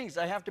two things.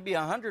 I have to be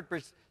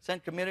 100%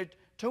 committed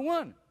to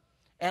one.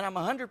 And I'm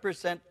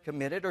 100%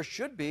 committed, or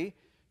should be,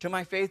 to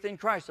my faith in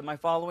Christ and my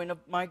following of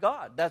my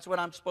God. That's what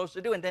I'm supposed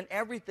to do. And then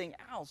everything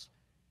else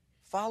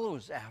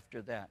follows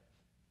after that.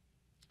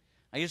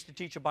 I used to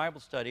teach a Bible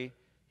study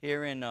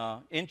here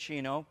in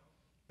Chino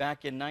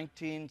back in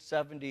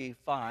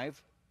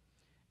 1975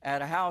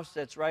 at a house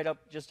that's right up,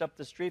 just up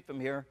the street from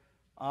here,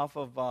 off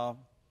of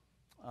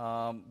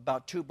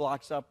about 2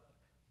 blocks up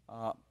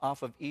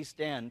off of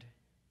East End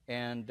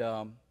and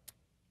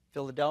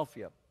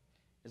Philadelphia.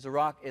 It's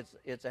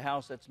a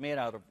house that's made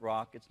out of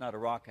rock. It's not a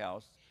rock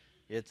house.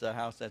 It's a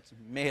house that's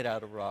made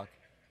out of rock.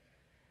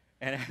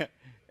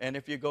 And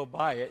if you go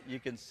by it, you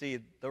can see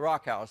the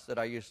rock house that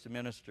I used to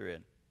minister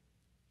in.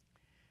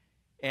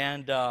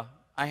 And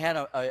I had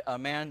a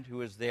man who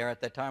was there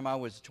at that time. I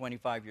was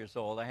 25 years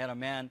old. I had a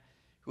man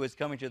who was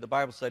coming to the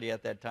Bible study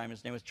at that time.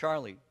 His name was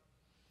Charlie.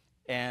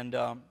 And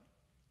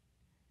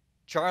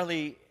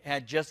Charlie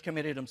had just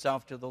committed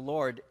himself to the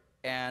Lord,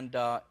 and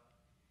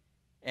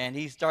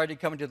he started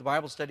coming to the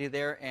Bible study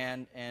there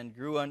and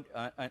grew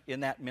in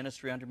that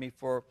ministry under me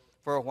for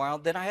a while.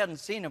 Then I hadn't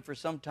seen him for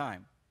some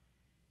time.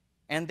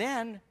 And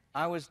then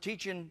I was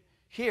teaching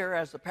here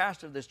as the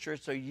pastor of this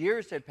church, so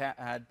years had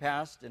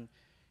passed,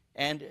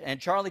 And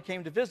Charlie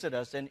came to visit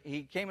us, and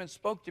he came and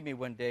spoke to me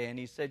one day, and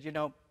he said, you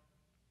know,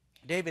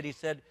 David, he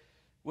said,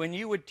 when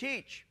you would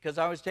teach, because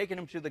I was taking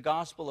him to the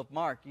Gospel of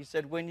Mark, he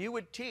said, when you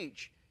would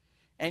teach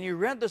and you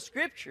read the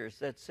scriptures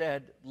that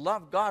said,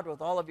 love God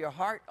with all of your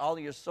heart, all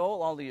of your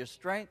soul, all of your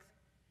strength,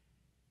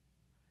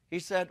 he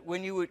said,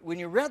 when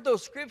you read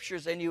those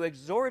scriptures and you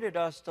exhorted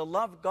us to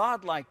love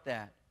God like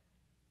that.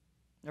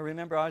 Now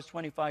remember, I was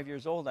 25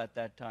 years old at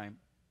that time.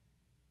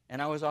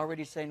 And I was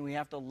already saying we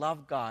have to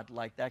love God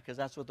like that because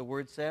that's what the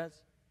Word says.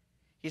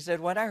 He said,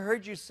 when I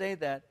heard you say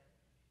that,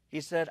 he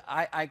said,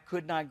 I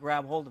could not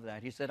grab hold of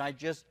that. He said, I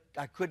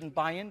couldn't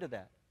buy into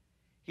that.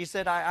 He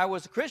said, I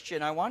was a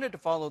Christian. I wanted to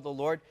follow the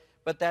Lord,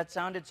 but that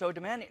sounded so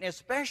demanding,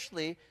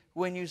 especially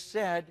when you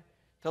said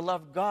to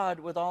love God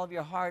with all of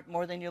your heart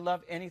more than you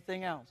love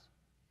anything else.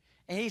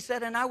 And he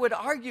said, and I would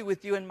argue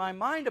with you in my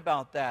mind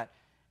about that.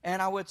 And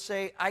I would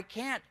say, I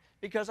can't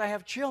because I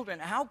have children.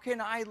 How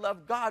can I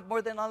love God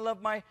more than I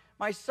love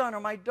my son or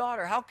my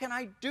daughter? How can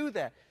I do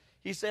that?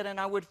 He said, and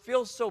I would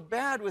feel so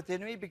bad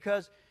within me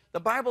because the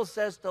Bible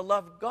says to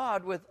love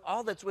God with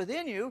all that's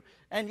within you,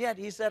 and yet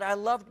he said, I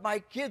loved my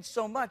kids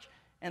so much.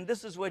 And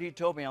this is what he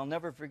told me, I'll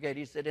never forget.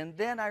 He said, and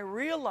then I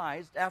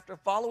realized after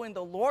following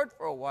the Lord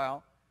for a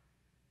while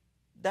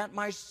that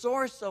my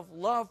source of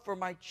love for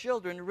my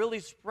children really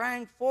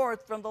sprang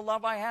forth from the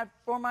love I had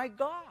for my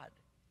God.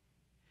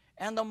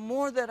 And the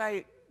more that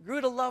I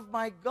grew to love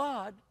my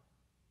God,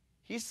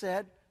 he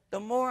said, the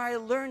more I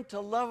learned to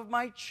love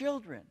my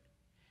children.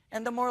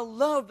 And the more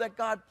love that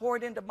God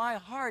poured into my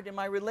heart and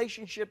my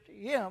relationship to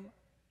him,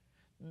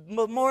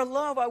 the more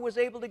love I was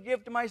able to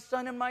give to my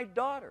son and my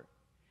daughter.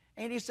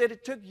 And he said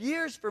it took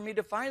years for me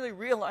to finally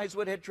realize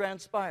what had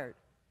transpired.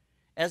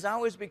 As I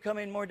was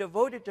becoming more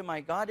devoted to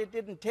my God, it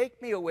didn't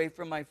take me away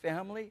from my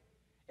family.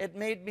 It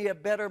made me a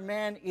better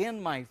man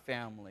in my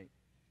family.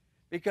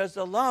 Because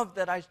the love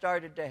that I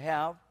started to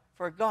have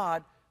for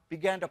God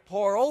began to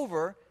pour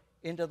over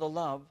into the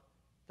love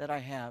that I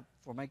have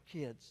for my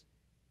kids.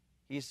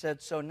 He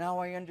said, so now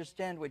I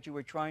understand what you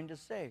were trying to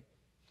say.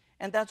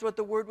 And that's what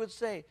the Word would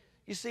say.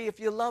 You see, if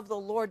you love the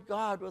Lord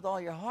God with all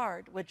your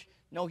heart, which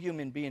no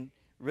human being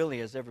really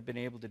has ever been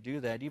able to do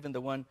that, even the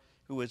one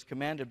who was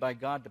commanded by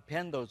God to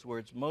pen those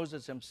words,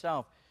 Moses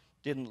himself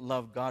didn't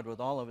love God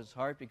with all of his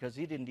heart because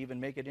he didn't even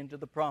make it into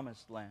the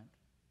promised land.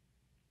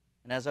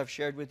 And as I've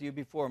shared with you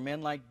before,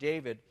 men like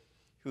David,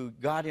 who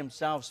God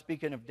himself,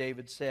 speaking of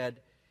David, said,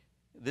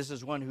 this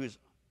is one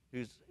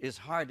his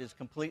heart is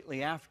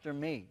completely after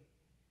me.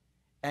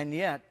 And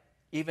yet,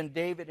 even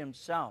David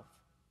himself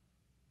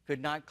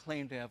could not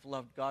claim to have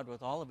loved God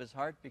with all of his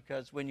heart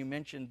because when you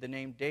mention the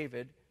name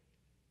David,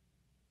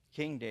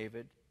 King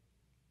David,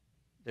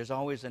 there's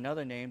always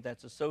another name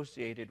that's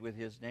associated with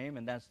his name,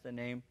 and that's the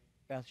name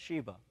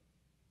Bathsheba.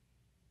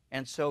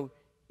 And so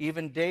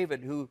even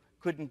David, who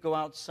couldn't go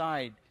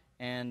outside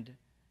and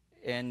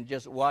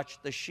just watch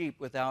the sheep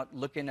without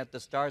looking at the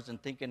stars and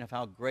thinking of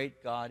how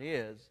great God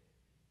is,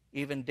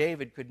 even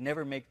David could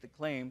never make the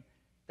claim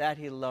that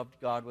he loved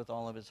God with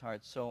all of his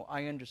heart. So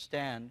I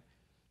understand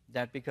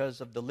that because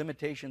of the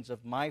limitations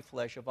of my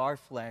flesh, of our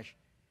flesh,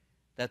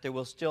 that there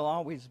will still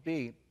always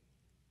be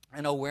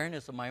an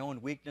awareness of my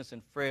own weakness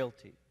and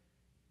frailty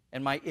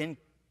and my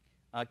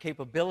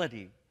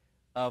incapability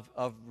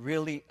of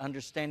really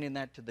understanding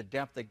that to the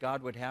depth that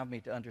God would have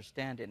me to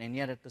understand it. And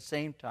yet at the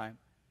same time,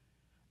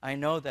 I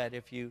know that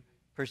if you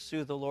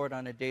pursue the Lord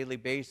on a daily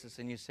basis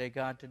and you say,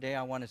 God, today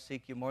I want to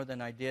seek you more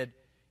than I did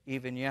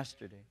even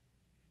yesterday,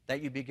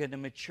 that you begin to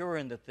mature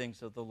in the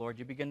things of the Lord.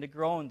 You begin to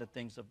grow in the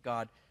things of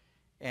God.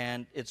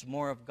 And it's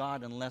more of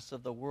God and less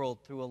of the world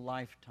through a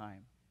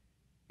lifetime.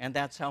 And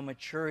that's how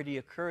maturity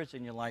occurs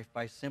in your life,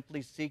 by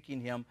simply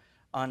seeking him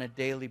on a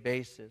daily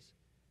basis,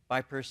 by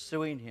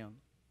pursuing him,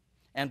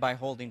 and by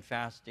holding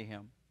fast to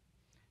him.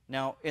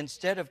 Now,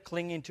 instead of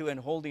clinging to and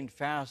holding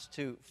fast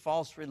to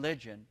false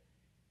religion,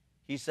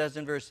 he says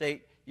in verse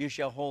 8, you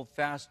shall hold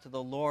fast to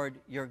the Lord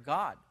your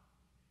God,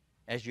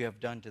 as you have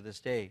done to this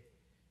day.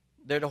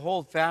 They're to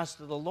hold fast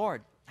to the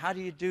Lord. How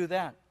do you do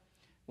that?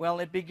 Well,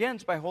 it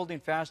begins by holding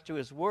fast to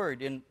his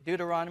word. In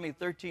Deuteronomy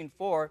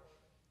 13:4,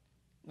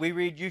 we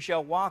read, you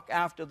shall walk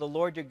after the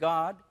Lord your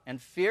God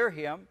and fear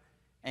him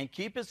and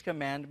keep his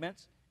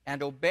commandments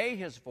and obey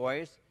his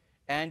voice,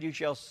 and you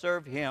shall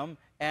serve him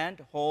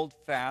and hold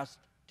fast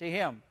to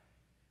him.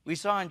 We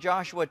saw in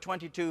Joshua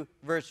 22,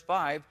 verse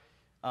 5,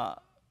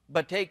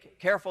 but take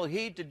careful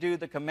heed to do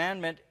the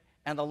commandment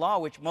and the law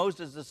which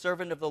Moses, the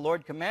servant of the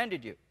Lord,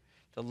 commanded you,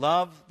 to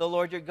love the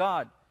Lord your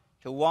God,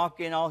 to walk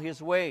in all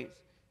his ways,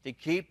 to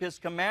keep his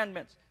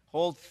commandments,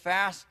 hold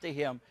fast to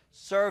him,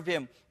 serve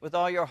him with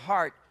all your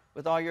heart,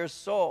 with all your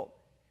soul.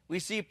 We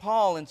see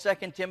Paul in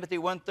 2 Timothy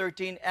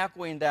 1:13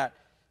 echoing that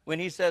when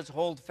he says,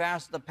 hold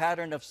fast the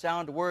pattern of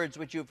sound words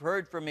which you've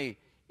heard from me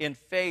in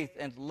faith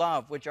and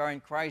love which are in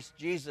Christ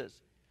Jesus.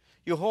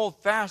 You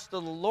hold fast to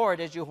the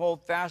Lord as you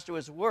hold fast to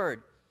his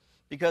word,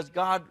 because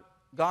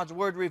God's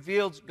word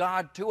reveals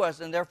God to us,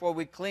 and therefore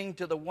we cling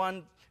to the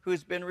one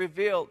who's been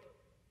revealed.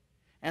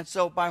 And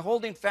so by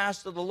holding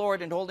fast to the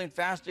Lord and holding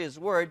fast to his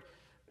word,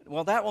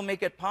 well, that will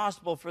make it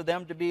possible for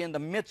them to be in the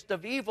midst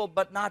of evil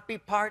but not be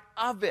part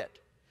of it.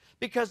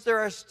 Because there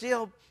are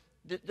still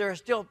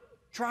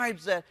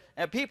tribes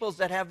and peoples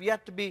that have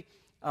yet to be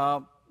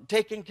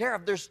taken care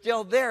of. They're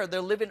still there.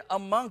 They're living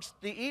amongst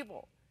the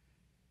evil.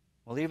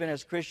 Well, even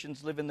as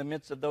Christians live in the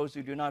midst of those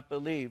who do not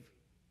believe,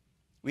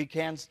 we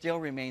can still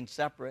remain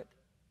separate.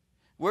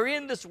 We're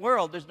in this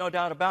world, there's no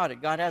doubt about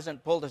it. God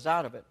hasn't pulled us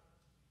out of it.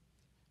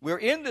 We're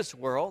in this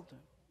world,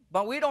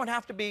 but we don't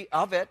have to be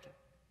of it.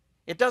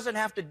 It doesn't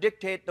have to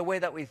dictate the way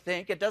that we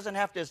think. It doesn't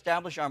have to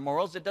establish our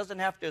morals. It doesn't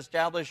have to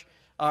establish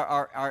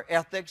our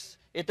ethics.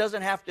 It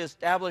doesn't have to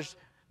establish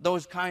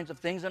those kinds of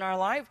things in our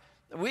life.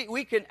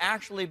 We can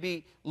actually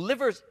be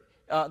livers,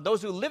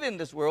 those who live in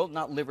this world,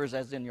 not livers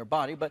as in your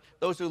body, but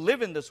those who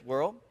live in this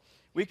world.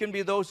 We can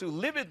be those who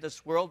live in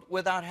this world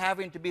without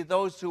having to be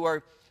those who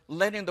are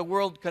letting the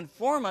world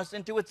conform us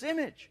into its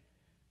image.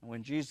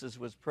 When Jesus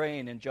was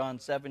praying in John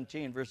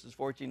 17, verses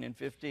 14 and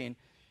 15,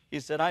 he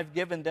said, I've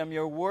given them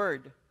your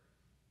word,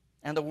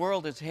 and the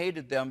world has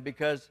hated them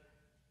because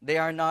they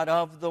are not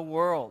of the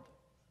world,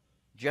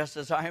 just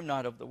as I am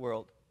not of the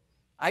world.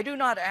 I do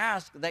not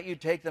ask that you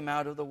take them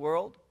out of the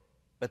world,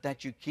 but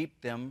that you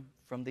keep them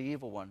from the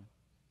evil one.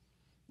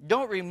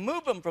 Don't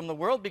remove them from the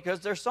world because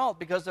they're salt,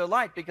 because they're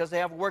light, because they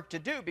have work to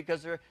do,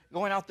 because they're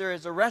going out there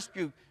as a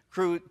rescue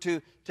crew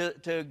to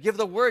give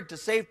the word to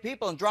save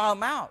people and draw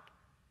them out.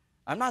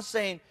 I'm not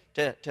saying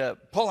to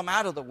pull them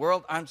out of the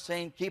world. I'm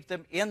saying keep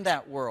them in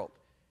that world.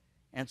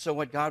 And so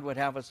what God would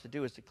have us to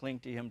do is to cling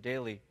to him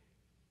daily.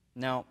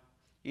 Now,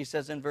 he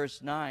says in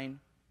verse 9,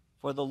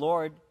 for the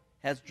Lord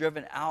has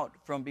driven out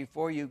from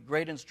before you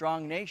great and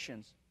strong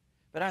nations.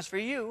 But as for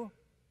you,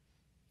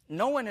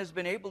 no one has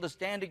been able to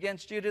stand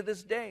against you to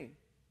this day.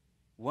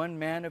 One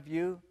man of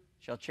you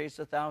shall chase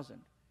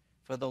 1,000.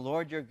 For the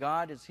Lord your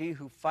God is he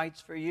who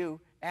fights for you,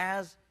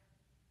 as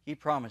he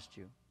promised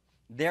you.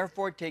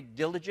 Therefore take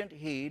diligent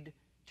heed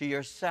to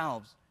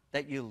yourselves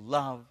that you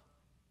love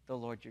the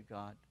Lord your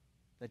God.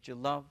 That you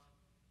love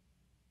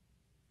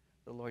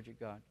the Lord your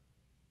God.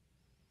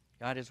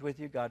 God is with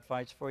you. God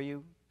fights for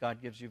you.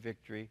 God gives you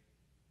victory.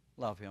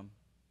 Love him.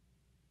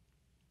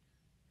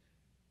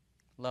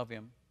 Love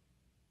him.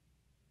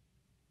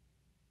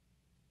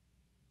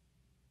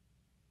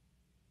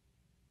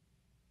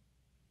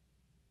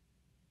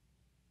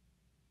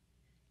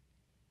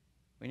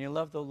 When you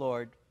love the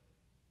Lord,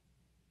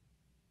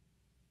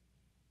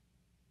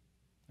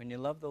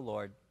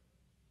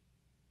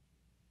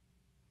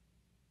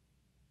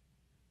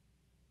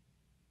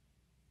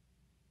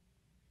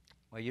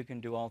 well, you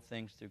can do all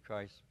things through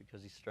Christ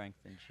because he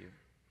strengthens you.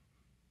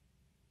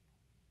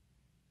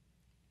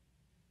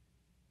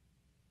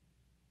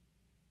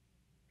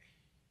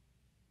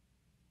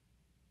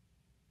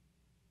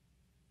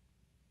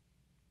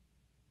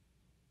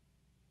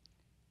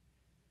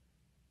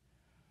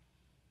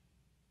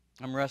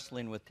 I'm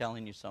wrestling with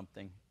telling you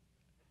something.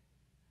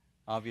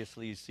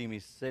 Obviously, you see me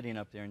sitting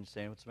up there and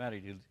saying, what's the matter?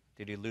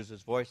 Did he lose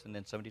his voice? And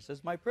then somebody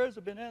says, my prayers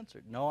have been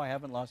answered. No, I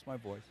haven't lost my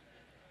voice.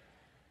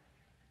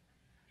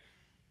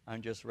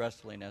 I'm just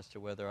wrestling as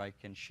to whether I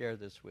can share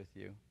this with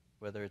you,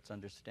 whether it's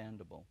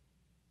understandable.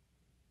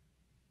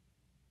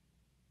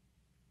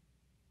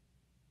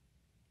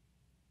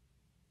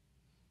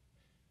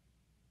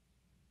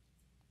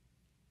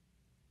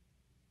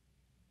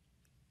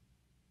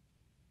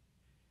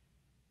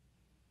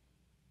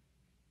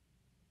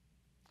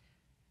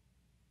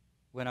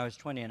 When I was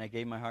 20 and I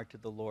gave my heart to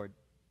the Lord,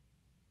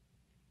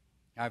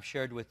 I've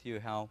shared with you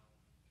how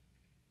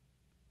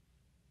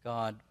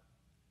God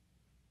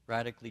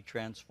radically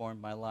transformed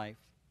my life.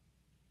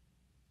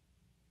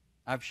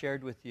 I've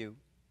shared with you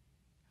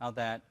how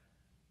that,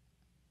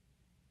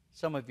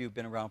 some of you have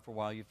been around for a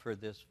while, you've heard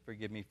this,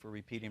 forgive me for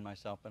repeating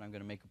myself, but I'm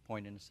going to make a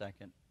point in a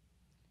second.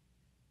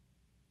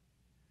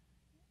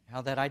 How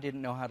that I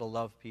didn't know how to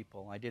love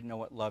people. I didn't know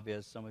what love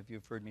is. Some of you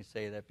have heard me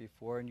say that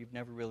before, and you've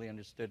never really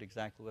understood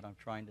exactly what I'm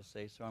trying to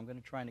say, so I'm going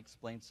to try and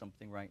explain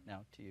something right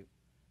now to you.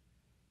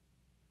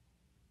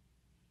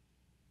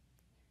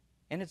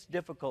 And it's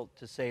difficult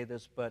to say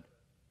this, but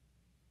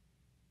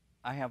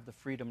I have the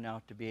freedom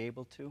now to be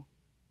able to.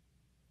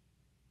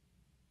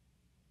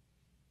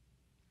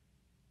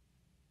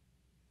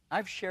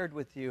 I've shared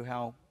with you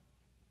how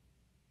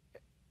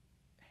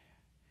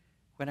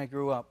when I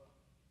grew up,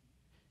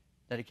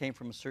 that I came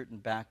from a certain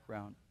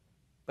background.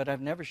 But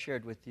I've never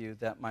shared with you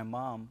that my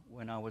mom,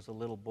 when I was a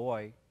little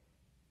boy,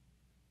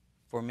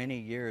 for many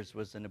years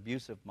was an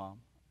abusive mom.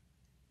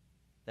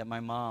 That my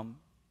mom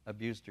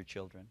abused her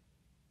children.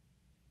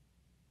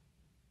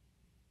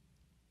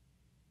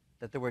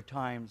 That there were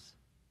times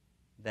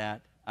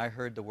that I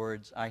heard the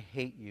words, I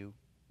hate you,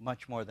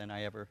 much more than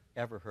I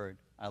ever heard,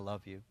 I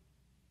love you.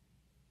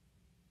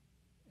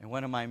 And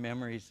one of my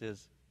memories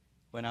is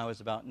when I was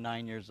about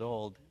 9 years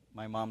old,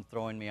 my mom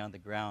throwing me on the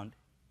ground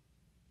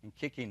and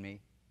kicking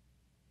me,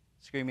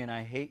 screaming,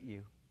 I hate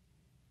you,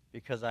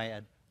 because I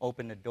had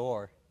opened a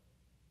door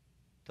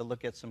to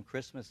look at some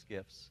Christmas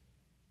gifts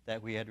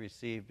that we had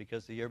received,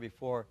 because the year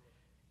before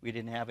we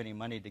didn't have any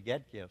money to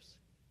get gifts.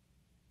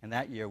 And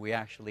that year we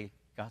actually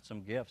got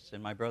some gifts.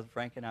 And my brother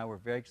Frank and I were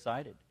very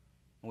excited.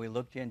 And we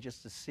looked in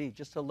just to see,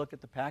 just to look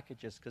at the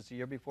packages, because the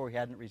year before we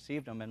hadn't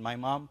received them. And my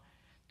mom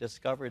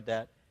discovered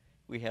that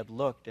we had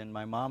looked, and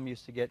my mom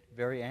used to get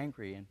very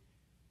angry. And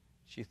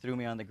she threw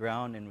me on the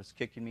ground and was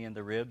kicking me in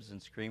the ribs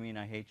and screaming,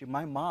 "I hate you."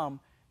 My mom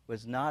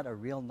was not a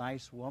real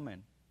nice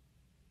woman.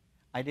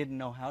 I didn't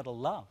know how to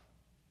love.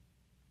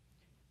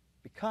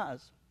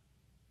 Because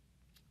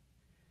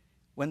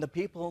when the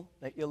people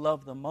that you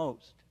love the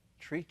most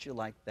treat you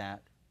like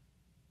that,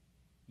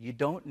 you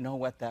don't know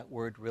what that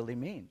word really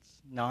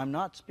means. Now, I'm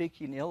not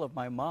speaking ill of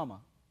my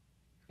mama.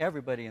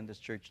 Everybody in this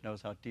church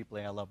knows how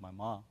deeply I love my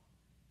mom.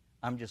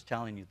 I'm just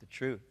telling you the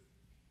truth.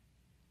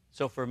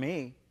 So for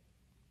me,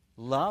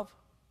 love,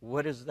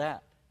 what is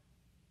that?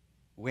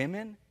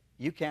 Women,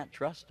 you can't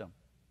trust them.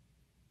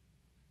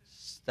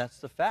 That's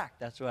the fact.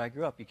 That's where I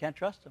grew up. You can't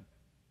trust them.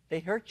 They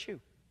hurt you.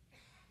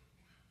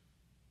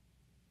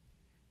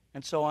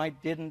 And so I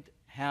didn't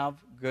have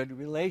good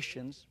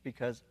relations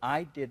because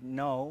I didn't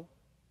know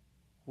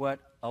what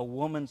a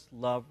woman's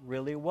love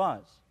really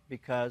was.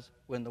 Because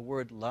when the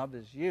word love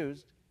is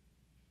used,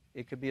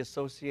 it could be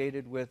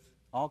associated with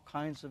all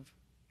kinds of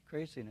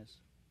craziness.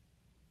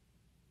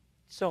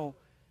 So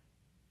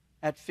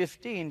at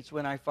 15 is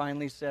when I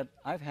finally said,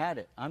 I've had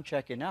it. I'm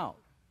checking out.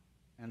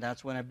 And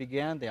that's when I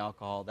began the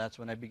alcohol. That's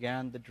when I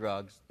began the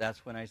drugs.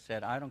 That's when I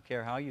said, I don't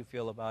care how you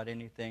feel about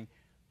anything.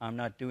 I'm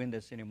not doing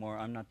this anymore.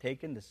 I'm not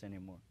taking this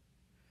anymore.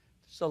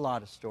 There's a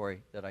lot of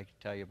story that I could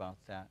tell you about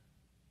that.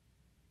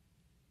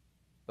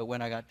 But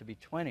when I got to be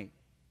 20,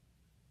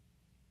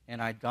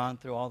 and I'd gone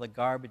through all the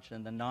garbage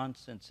and the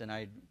nonsense, and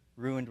I'd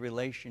ruined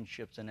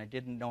relationships, and I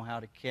didn't know how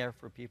to care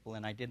for people,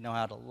 and I didn't know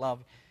how to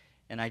love,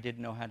 and I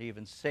didn't know how to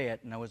even say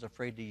it, and I was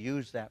afraid to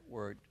use that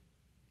word.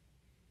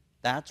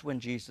 That's when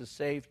Jesus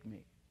saved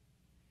me.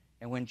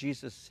 And when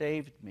Jesus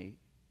saved me,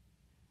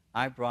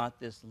 I brought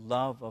this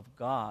love of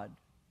God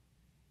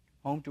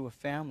home to a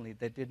family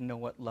that didn't know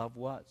what love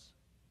was.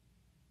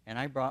 And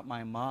I brought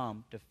my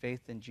mom to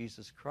faith in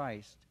Jesus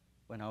Christ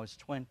when I was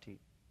 20.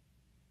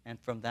 And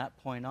from that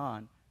point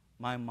on,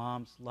 my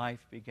mom's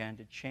life began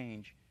to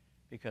change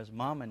because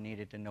Mama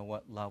needed to know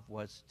what love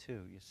was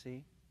too, you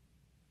see?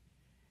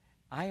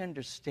 I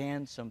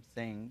understand some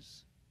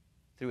things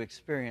through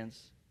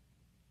experience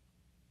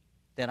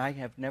that I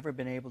have never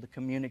been able to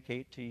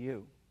communicate to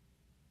you.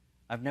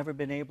 I've never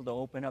been able to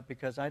open up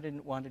because I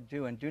didn't want to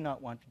do and do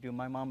not want to do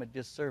my mom a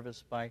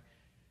disservice by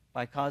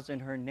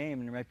causing her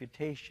name and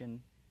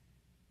reputation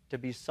to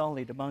be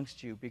sullied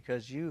amongst you,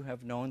 because you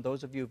have known,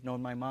 those of you who have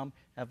known my mom,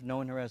 have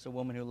known her as a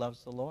woman who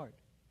loves the Lord.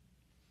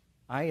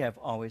 I have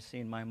always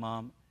seen my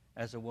mom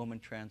as a woman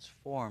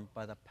transformed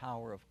by the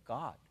power of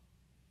God.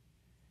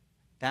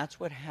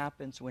 That's what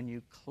happens when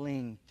you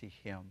cling to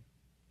Him.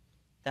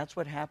 That's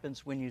what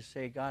happens when you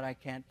say, God, I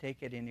can't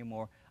take it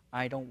anymore.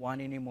 I don't want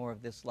any more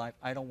of this life.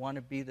 I don't want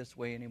to be this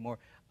way anymore.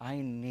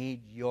 I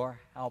need your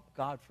help.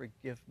 God,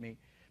 forgive me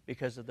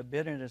because of the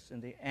bitterness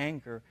and the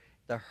anger,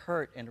 the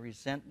hurt and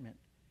resentment,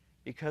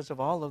 because of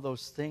all of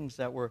those things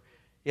that were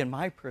in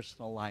my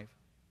personal life,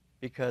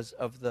 because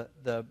of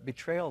the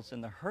betrayals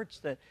and the hurts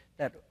that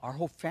our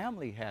whole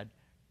family had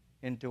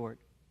endured.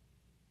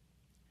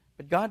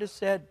 But God has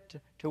said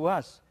to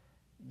us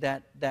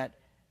that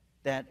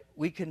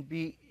we can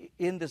be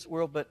in this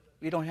world, but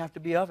we don't have to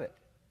be of it.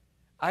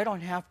 I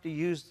don't have to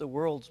use the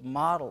world's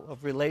model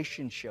of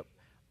relationship.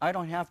 I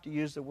don't have to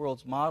use the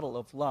world's model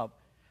of love.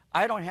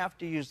 I don't have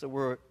to use the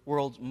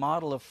world's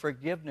model of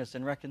forgiveness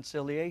and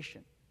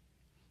reconciliation.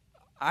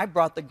 I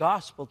brought the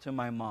gospel to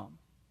my mom,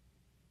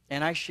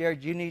 and I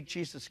shared, you need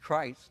Jesus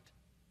Christ.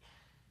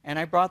 And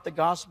I brought the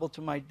gospel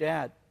to my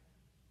dad,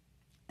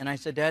 and I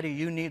said, Daddy,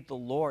 you need the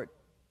Lord.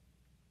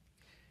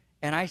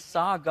 And I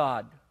saw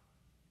God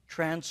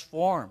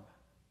transform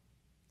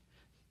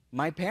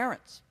my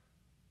parents.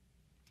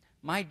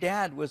 My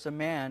dad was a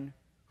man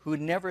who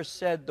never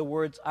said the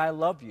words, I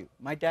love you.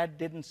 My dad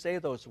didn't say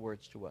those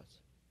words to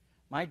us.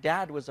 My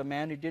dad was a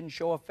man who didn't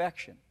show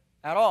affection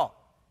at all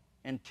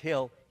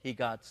until he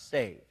got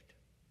saved.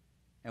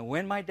 And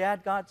when my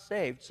dad got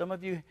saved, some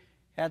of you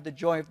had the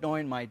joy of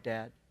knowing my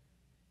dad.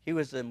 He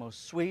was the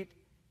most sweet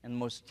and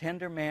most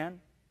tender man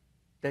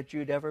that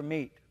you'd ever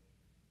meet.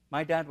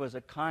 My dad was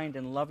a kind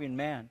and loving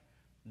man.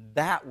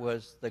 That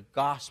was the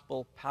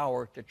gospel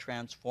power to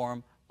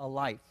transform a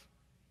life.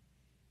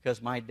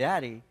 Because my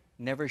daddy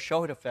never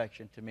showed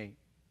affection to me.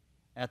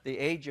 At the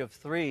age of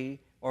 3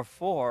 or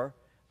 4,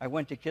 I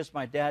went to kiss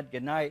my dad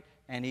goodnight,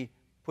 and he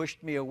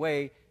pushed me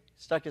away,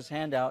 stuck his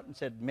hand out, and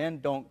said, men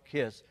don't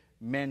kiss,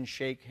 men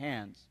shake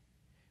hands.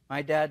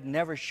 My dad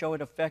never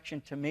showed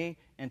affection to me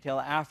until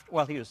after,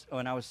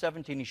 when I was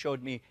 17, he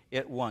showed me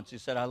it once. He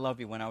said, I love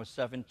you. When I was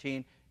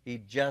 17,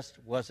 he just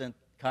wasn't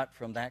cut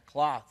from that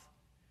cloth.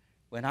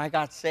 When I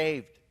got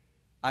saved,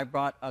 I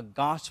brought a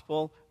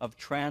gospel of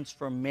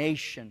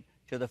transformation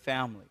to the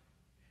family.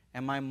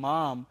 And my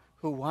mom,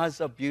 who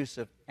was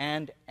abusive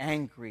and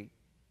angry,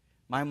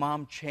 my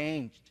mom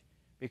changed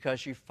because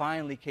she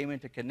finally came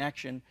into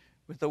connection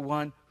with the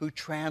one who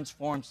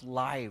transforms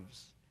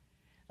lives.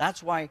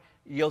 That's why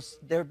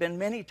there have been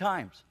many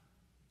times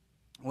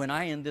when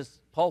I in this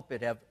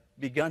pulpit have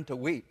begun to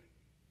weep,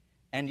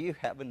 and you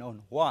haven't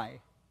known why.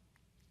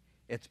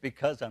 It's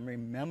because I'm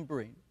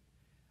remembering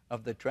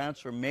of the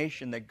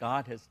transformation that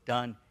God has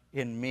done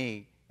in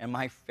me and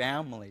my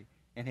family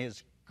and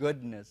His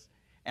goodness.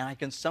 And I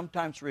can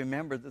sometimes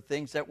remember the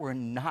things that were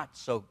not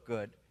so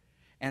good.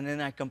 And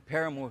then I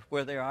compare them with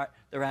where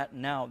they're at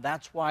now.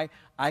 That's why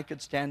I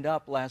could stand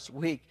up last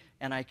week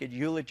and I could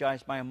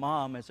eulogize my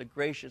mom as a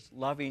gracious,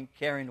 loving,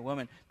 caring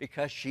woman,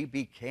 because she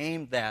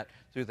became that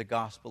through the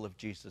gospel of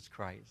Jesus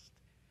Christ.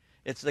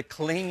 It's the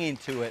clinging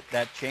to it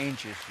that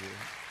changes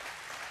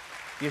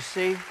you. You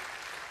see?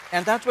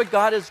 And that's what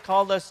God has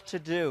called us to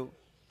do.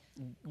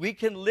 We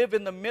can live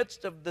in the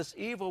midst of this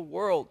evil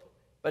world,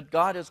 but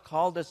God has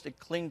called us to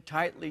cling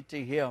tightly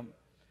to Him.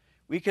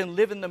 We can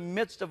live in the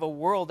midst of a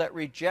world that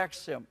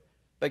rejects Him,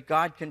 but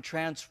God can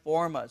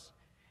transform us.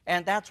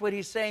 And that's what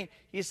He's saying.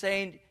 He's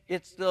saying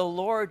it's the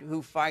Lord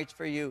who fights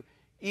for you,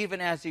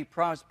 even as He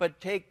promised. But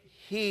take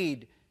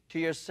heed to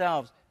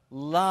yourselves.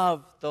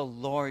 Love the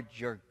Lord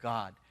your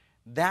God.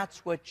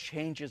 That's what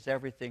changes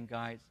everything,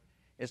 guys.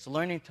 It's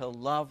learning to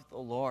love the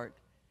Lord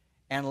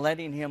and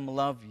letting Him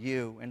love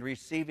you and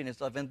receiving His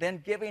love and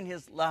then giving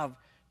His love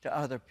to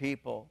other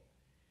people.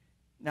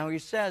 Now He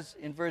says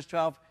in verse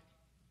 12,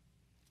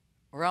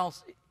 or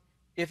else,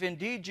 if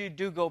indeed you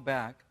do go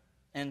back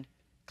and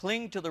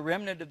cling to the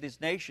remnant of these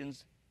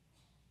nations,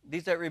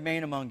 these that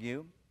remain among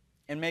you,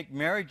 and make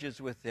marriages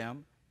with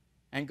them,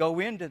 and go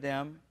into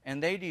them,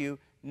 and they to you,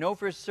 know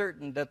for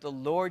certain that the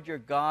Lord your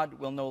God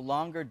will no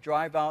longer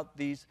drive out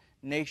these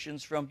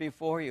nations from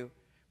before you,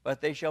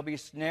 but they shall be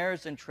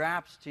snares and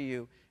traps to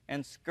you,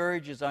 and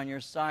scourges on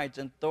your sides,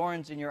 and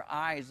thorns in your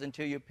eyes,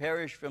 until you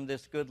perish from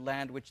this good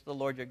land which the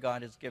Lord your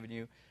God has given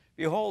you.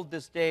 Behold,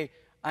 this day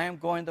I am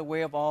going the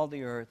way of all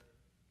the earth.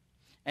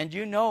 And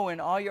you know in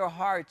all your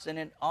hearts and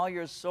in all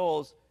your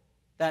souls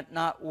that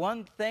not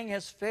one thing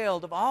has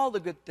failed of all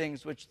the good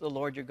things which the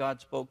Lord your God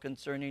spoke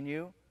concerning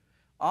you.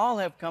 All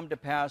have come to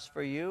pass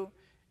for you,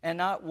 and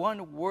not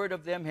one word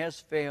of them has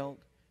failed.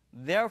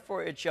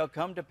 Therefore it shall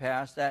come to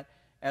pass that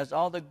as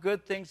all the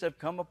good things have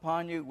come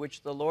upon you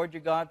which the Lord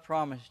your God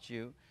promised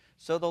you,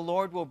 so the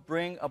Lord will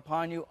bring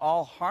upon you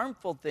all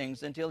harmful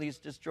things until He's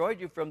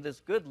destroyed you from this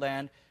good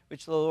land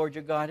which the Lord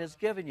your God has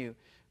given you.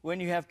 When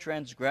you have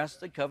transgressed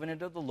the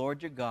covenant of the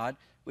Lord your God,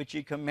 which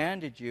He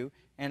commanded you,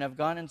 and have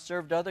gone and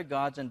served other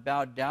gods and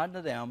bowed down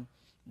to them,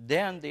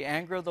 then the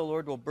anger of the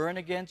Lord will burn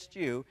against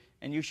you,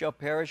 and you shall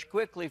perish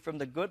quickly from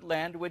the good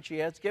land which He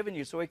has given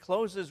you. So He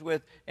closes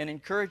with an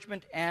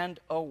encouragement and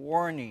a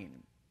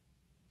warning.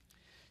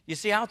 You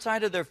see,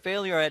 outside of their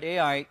failure at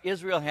Ai,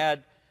 Israel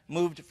had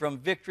moved from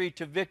victory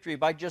to victory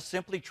by just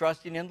simply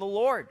trusting in the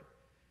Lord.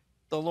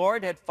 The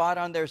Lord had fought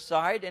on their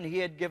side, and He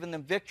had given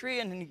them victory,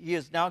 and He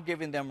is now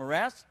giving them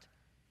rest.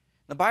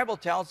 The Bible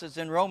tells us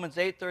in Romans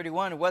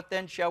 8:31, what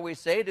then shall we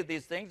say to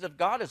these things? If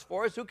God is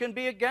for us, who can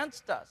be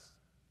against us?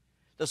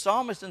 The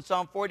psalmist in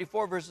Psalm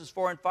 44, verses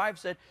 4 and 5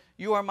 said,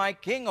 you are my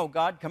king, O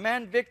God,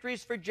 command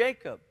victories for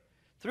Jacob.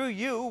 Through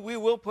you we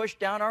will push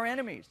down our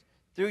enemies.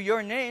 Through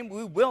your name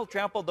we will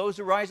trample those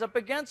who rise up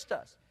against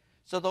us.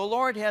 So the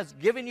Lord has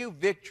given you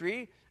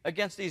victory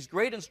against these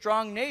great and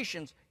strong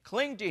nations.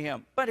 Cling to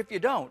Him. But if you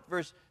don't,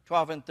 verse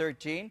 12 and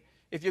 13,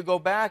 if you go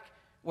back,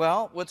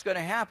 well, what's going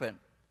to happen?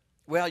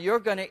 Well, you're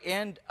going to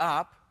end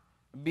up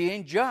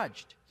being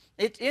judged.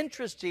 It's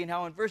interesting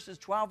how in verses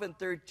 12 and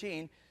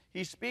 13,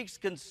 he speaks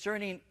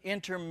concerning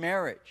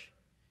intermarriage.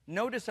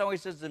 Notice how he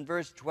says in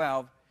verse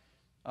 12,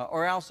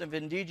 or else if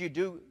indeed you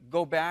do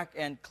go back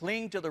and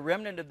cling to the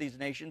remnant of these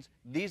nations,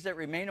 these that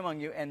remain among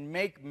you, and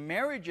make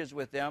marriages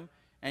with them,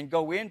 and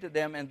go into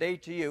them, and they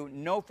to you,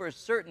 know for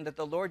certain that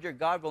the Lord your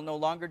God will no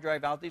longer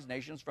drive out these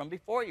nations from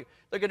before you.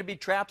 They're going to be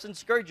traps and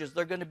scourges.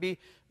 They're going to be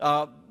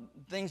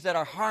things that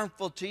are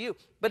harmful to you.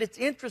 But it's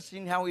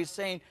interesting how he's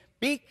saying,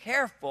 be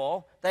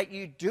careful that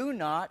you do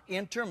not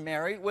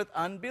intermarry with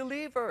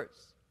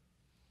unbelievers.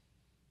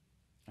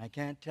 I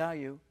can't tell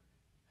you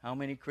how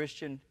many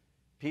Christian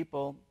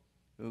people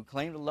who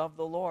claim to love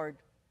the Lord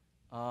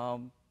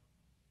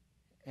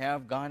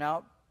have gone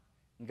out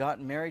and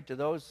gotten married to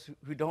those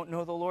who don't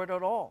know the Lord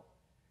at all.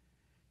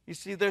 You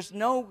see, there's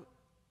no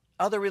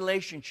other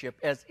relationship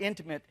as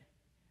intimate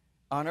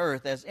on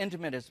earth, as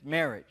intimate as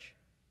marriage.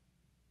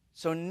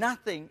 So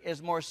nothing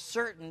is more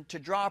certain to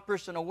draw a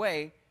person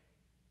away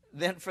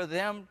than for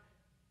them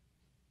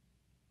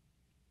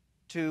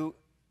to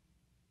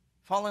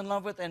fall in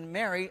love with and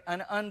marry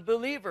an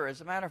unbeliever.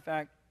 As a matter of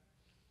fact,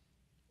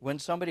 when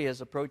somebody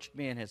has approached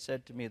me and has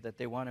said to me that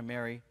they want to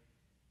marry,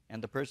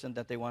 and the person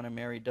that they want to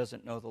marry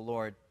doesn't know the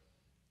Lord,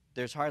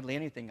 there's hardly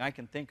anything I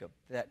can think of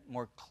that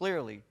more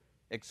clearly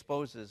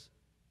exposes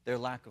their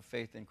lack of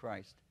faith in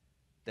Christ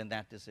than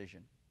that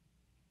decision.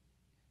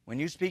 When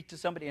you speak to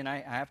somebody, and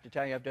I have to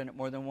tell you, I've done it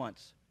more than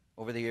once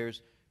over the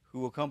years, who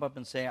will come up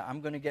and say,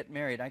 I'm going to get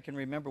married. I can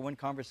remember one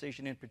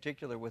conversation in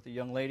particular with a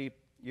young lady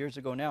years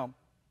ago now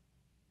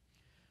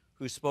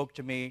who spoke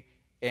to me,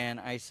 and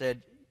I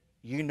said,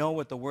 you know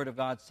what the Word of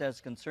God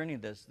says concerning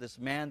this. This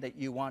man that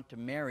you want to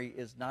marry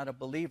is not a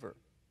believer.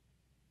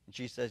 And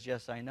she says,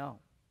 yes, I know.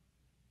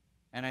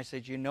 And I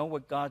said, you know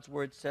what God's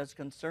Word says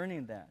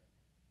concerning that?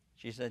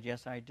 She said,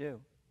 yes, I do.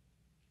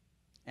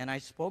 And I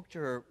spoke to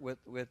her with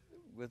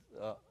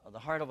the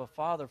heart of a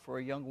father for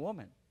a young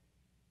woman.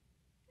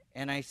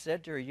 And I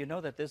said to her, you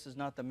know that this is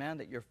not the man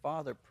that your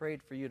father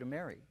prayed for you to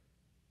marry.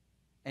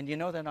 And you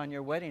know that on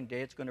your wedding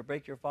day, it's going to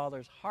break your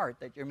father's heart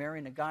that you're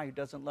marrying a guy who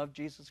doesn't love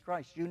Jesus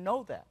Christ. You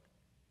know that.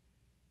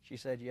 She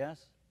said,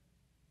 yes.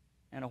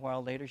 And a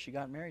while later, she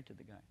got married to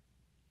the guy.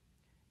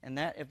 And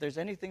that, if there's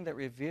anything that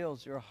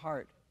reveals your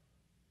heart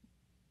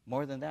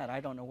more than that, I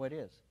don't know what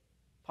is.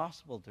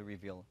 Possible to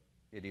reveal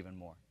it even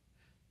more.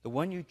 The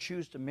one you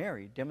choose to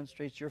marry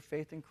demonstrates your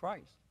faith in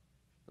Christ.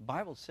 The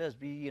Bible says,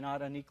 be ye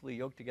not unequally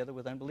yoked together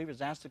with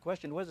unbelievers. Ask the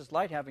question, what does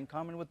light have in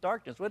common with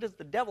darkness? What does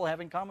the devil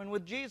have in common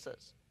with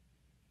Jesus?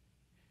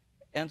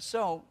 And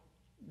so,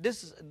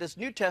 this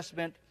New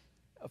Testament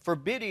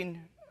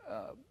forbidding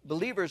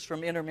believers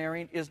from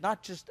intermarrying is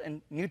not just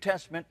a New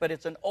Testament, but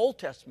it's an Old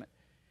Testament.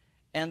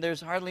 And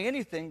there's hardly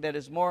anything that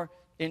is more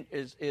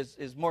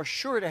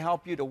sure to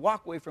help you to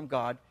walk away from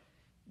God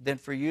than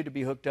for you to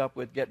be hooked up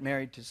with, get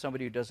married to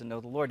somebody who doesn't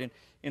know the Lord.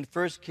 In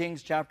 1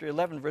 Kings chapter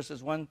 11,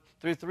 verses 1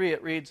 through 3,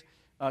 it reads,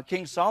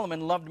 King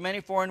Solomon loved many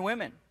foreign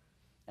women,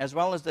 as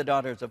well as the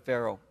daughters of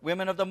Pharaoh,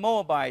 women of the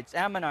Moabites,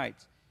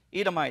 Ammonites,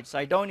 Edomites,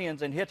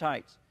 Sidonians, and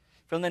Hittites,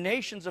 from the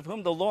nations of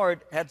whom the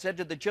Lord had said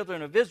to the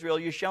children of Israel,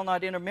 you shall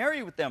not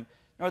intermarry with them,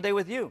 nor they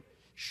with you.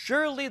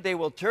 Surely they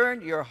will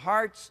turn your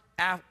hearts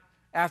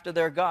after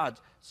their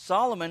gods.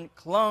 Solomon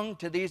clung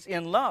to these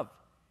in love.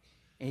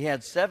 He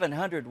had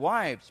 700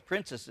 wives,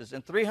 princesses,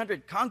 and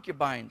 300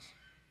 concubines,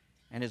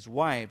 and his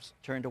wives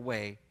turned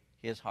away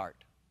his heart.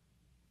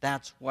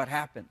 That's what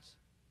happens.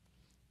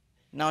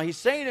 Now he's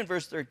saying in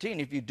verse 13,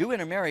 if you do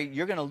intermarry,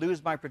 you're going to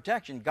lose my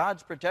protection.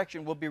 God's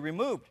protection will be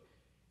removed,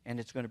 and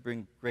it's going to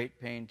bring great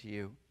pain to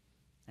you.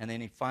 And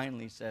then he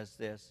finally says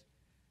this,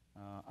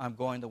 I'm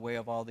going the way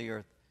of all the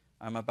earth.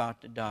 I'm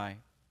about to die.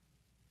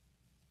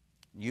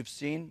 You've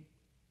seen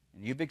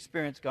and you've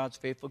experienced God's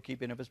faithful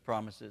keeping of his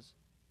promises.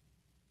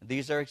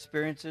 These are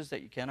experiences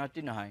that you cannot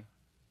deny.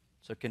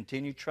 So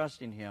continue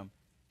trusting him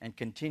and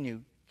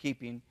continue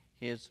keeping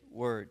his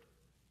word.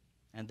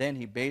 And then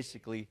he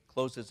basically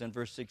closes in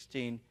verse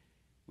 16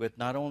 with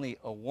not only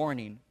a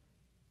warning,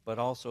 but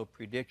also a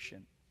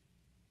prediction.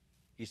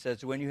 He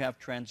says, when you have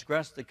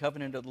transgressed the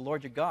covenant of the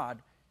Lord your God,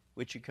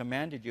 which he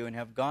commanded you, and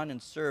have gone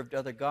and served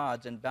other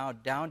gods and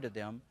bowed down to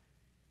them,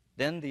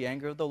 then the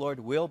anger of the Lord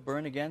will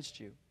burn against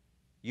you.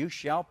 You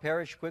shall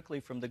perish quickly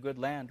from the good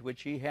land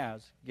which he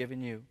has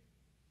given you.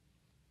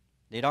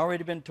 They'd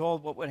already been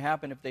told what would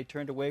happen if they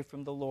turned away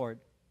from the Lord.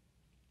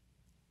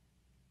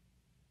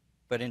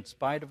 But in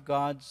spite of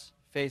God's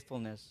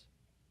faithfulness,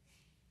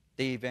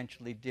 they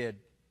eventually did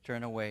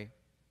turn away,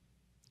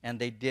 and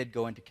they did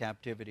go into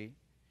captivity.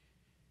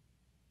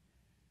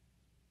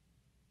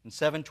 In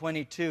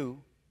 722,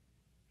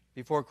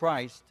 before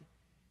Christ,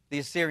 the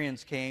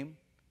Assyrians came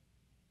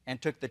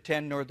and took the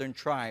 10 northern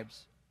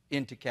tribes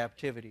into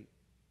captivity.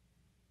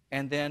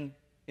 And then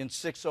in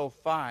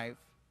 605,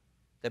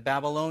 the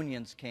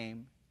Babylonians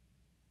came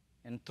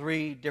in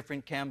 3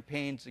 different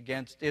campaigns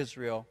against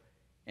Israel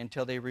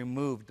until they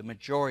removed the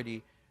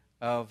majority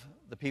of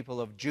the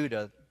people of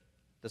Judah,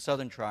 the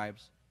southern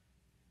tribes,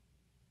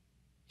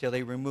 till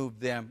they removed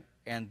them,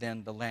 and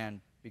then the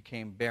land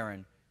became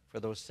barren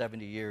for those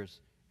 70 years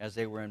as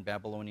they were in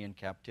Babylonian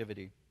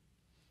captivity.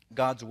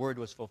 God's word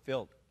was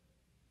fulfilled.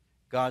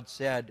 God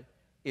said,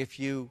 if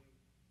you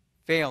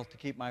fail to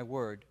keep my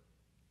word,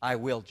 I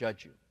will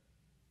judge you.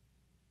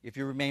 If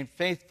you remain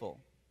faithful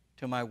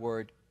to my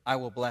word, I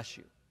will bless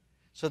you.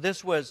 So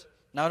this was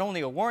not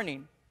only a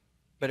warning,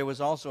 but it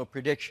was also a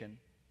prediction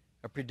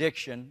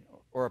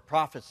or a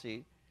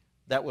prophecy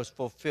that was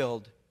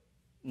fulfilled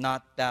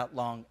not that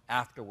long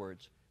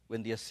afterwards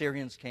when the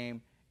Assyrians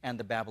came and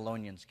the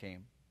Babylonians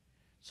came.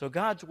 So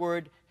God's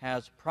word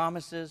has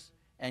promises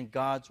and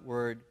God's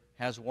word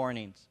has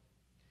warnings.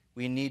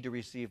 We need to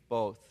receive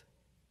both.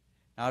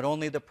 Not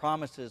only the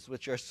promises,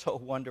 which are so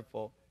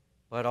wonderful,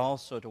 but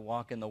also to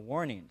walk in the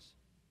warnings,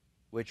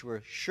 which will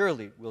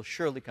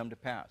surely come to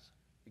pass,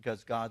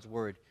 because God's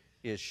word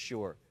is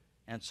sure.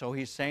 And so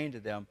he's saying to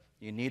them,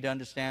 you need to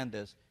understand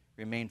this,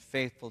 remain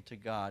faithful to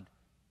God,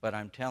 but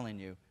I'm telling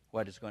you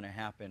what is going to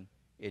happen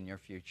in your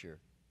future.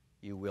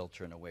 You will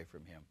turn away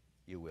from him.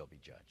 You will be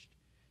judged.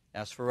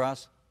 As for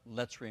us,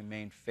 let's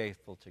remain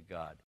faithful to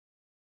God.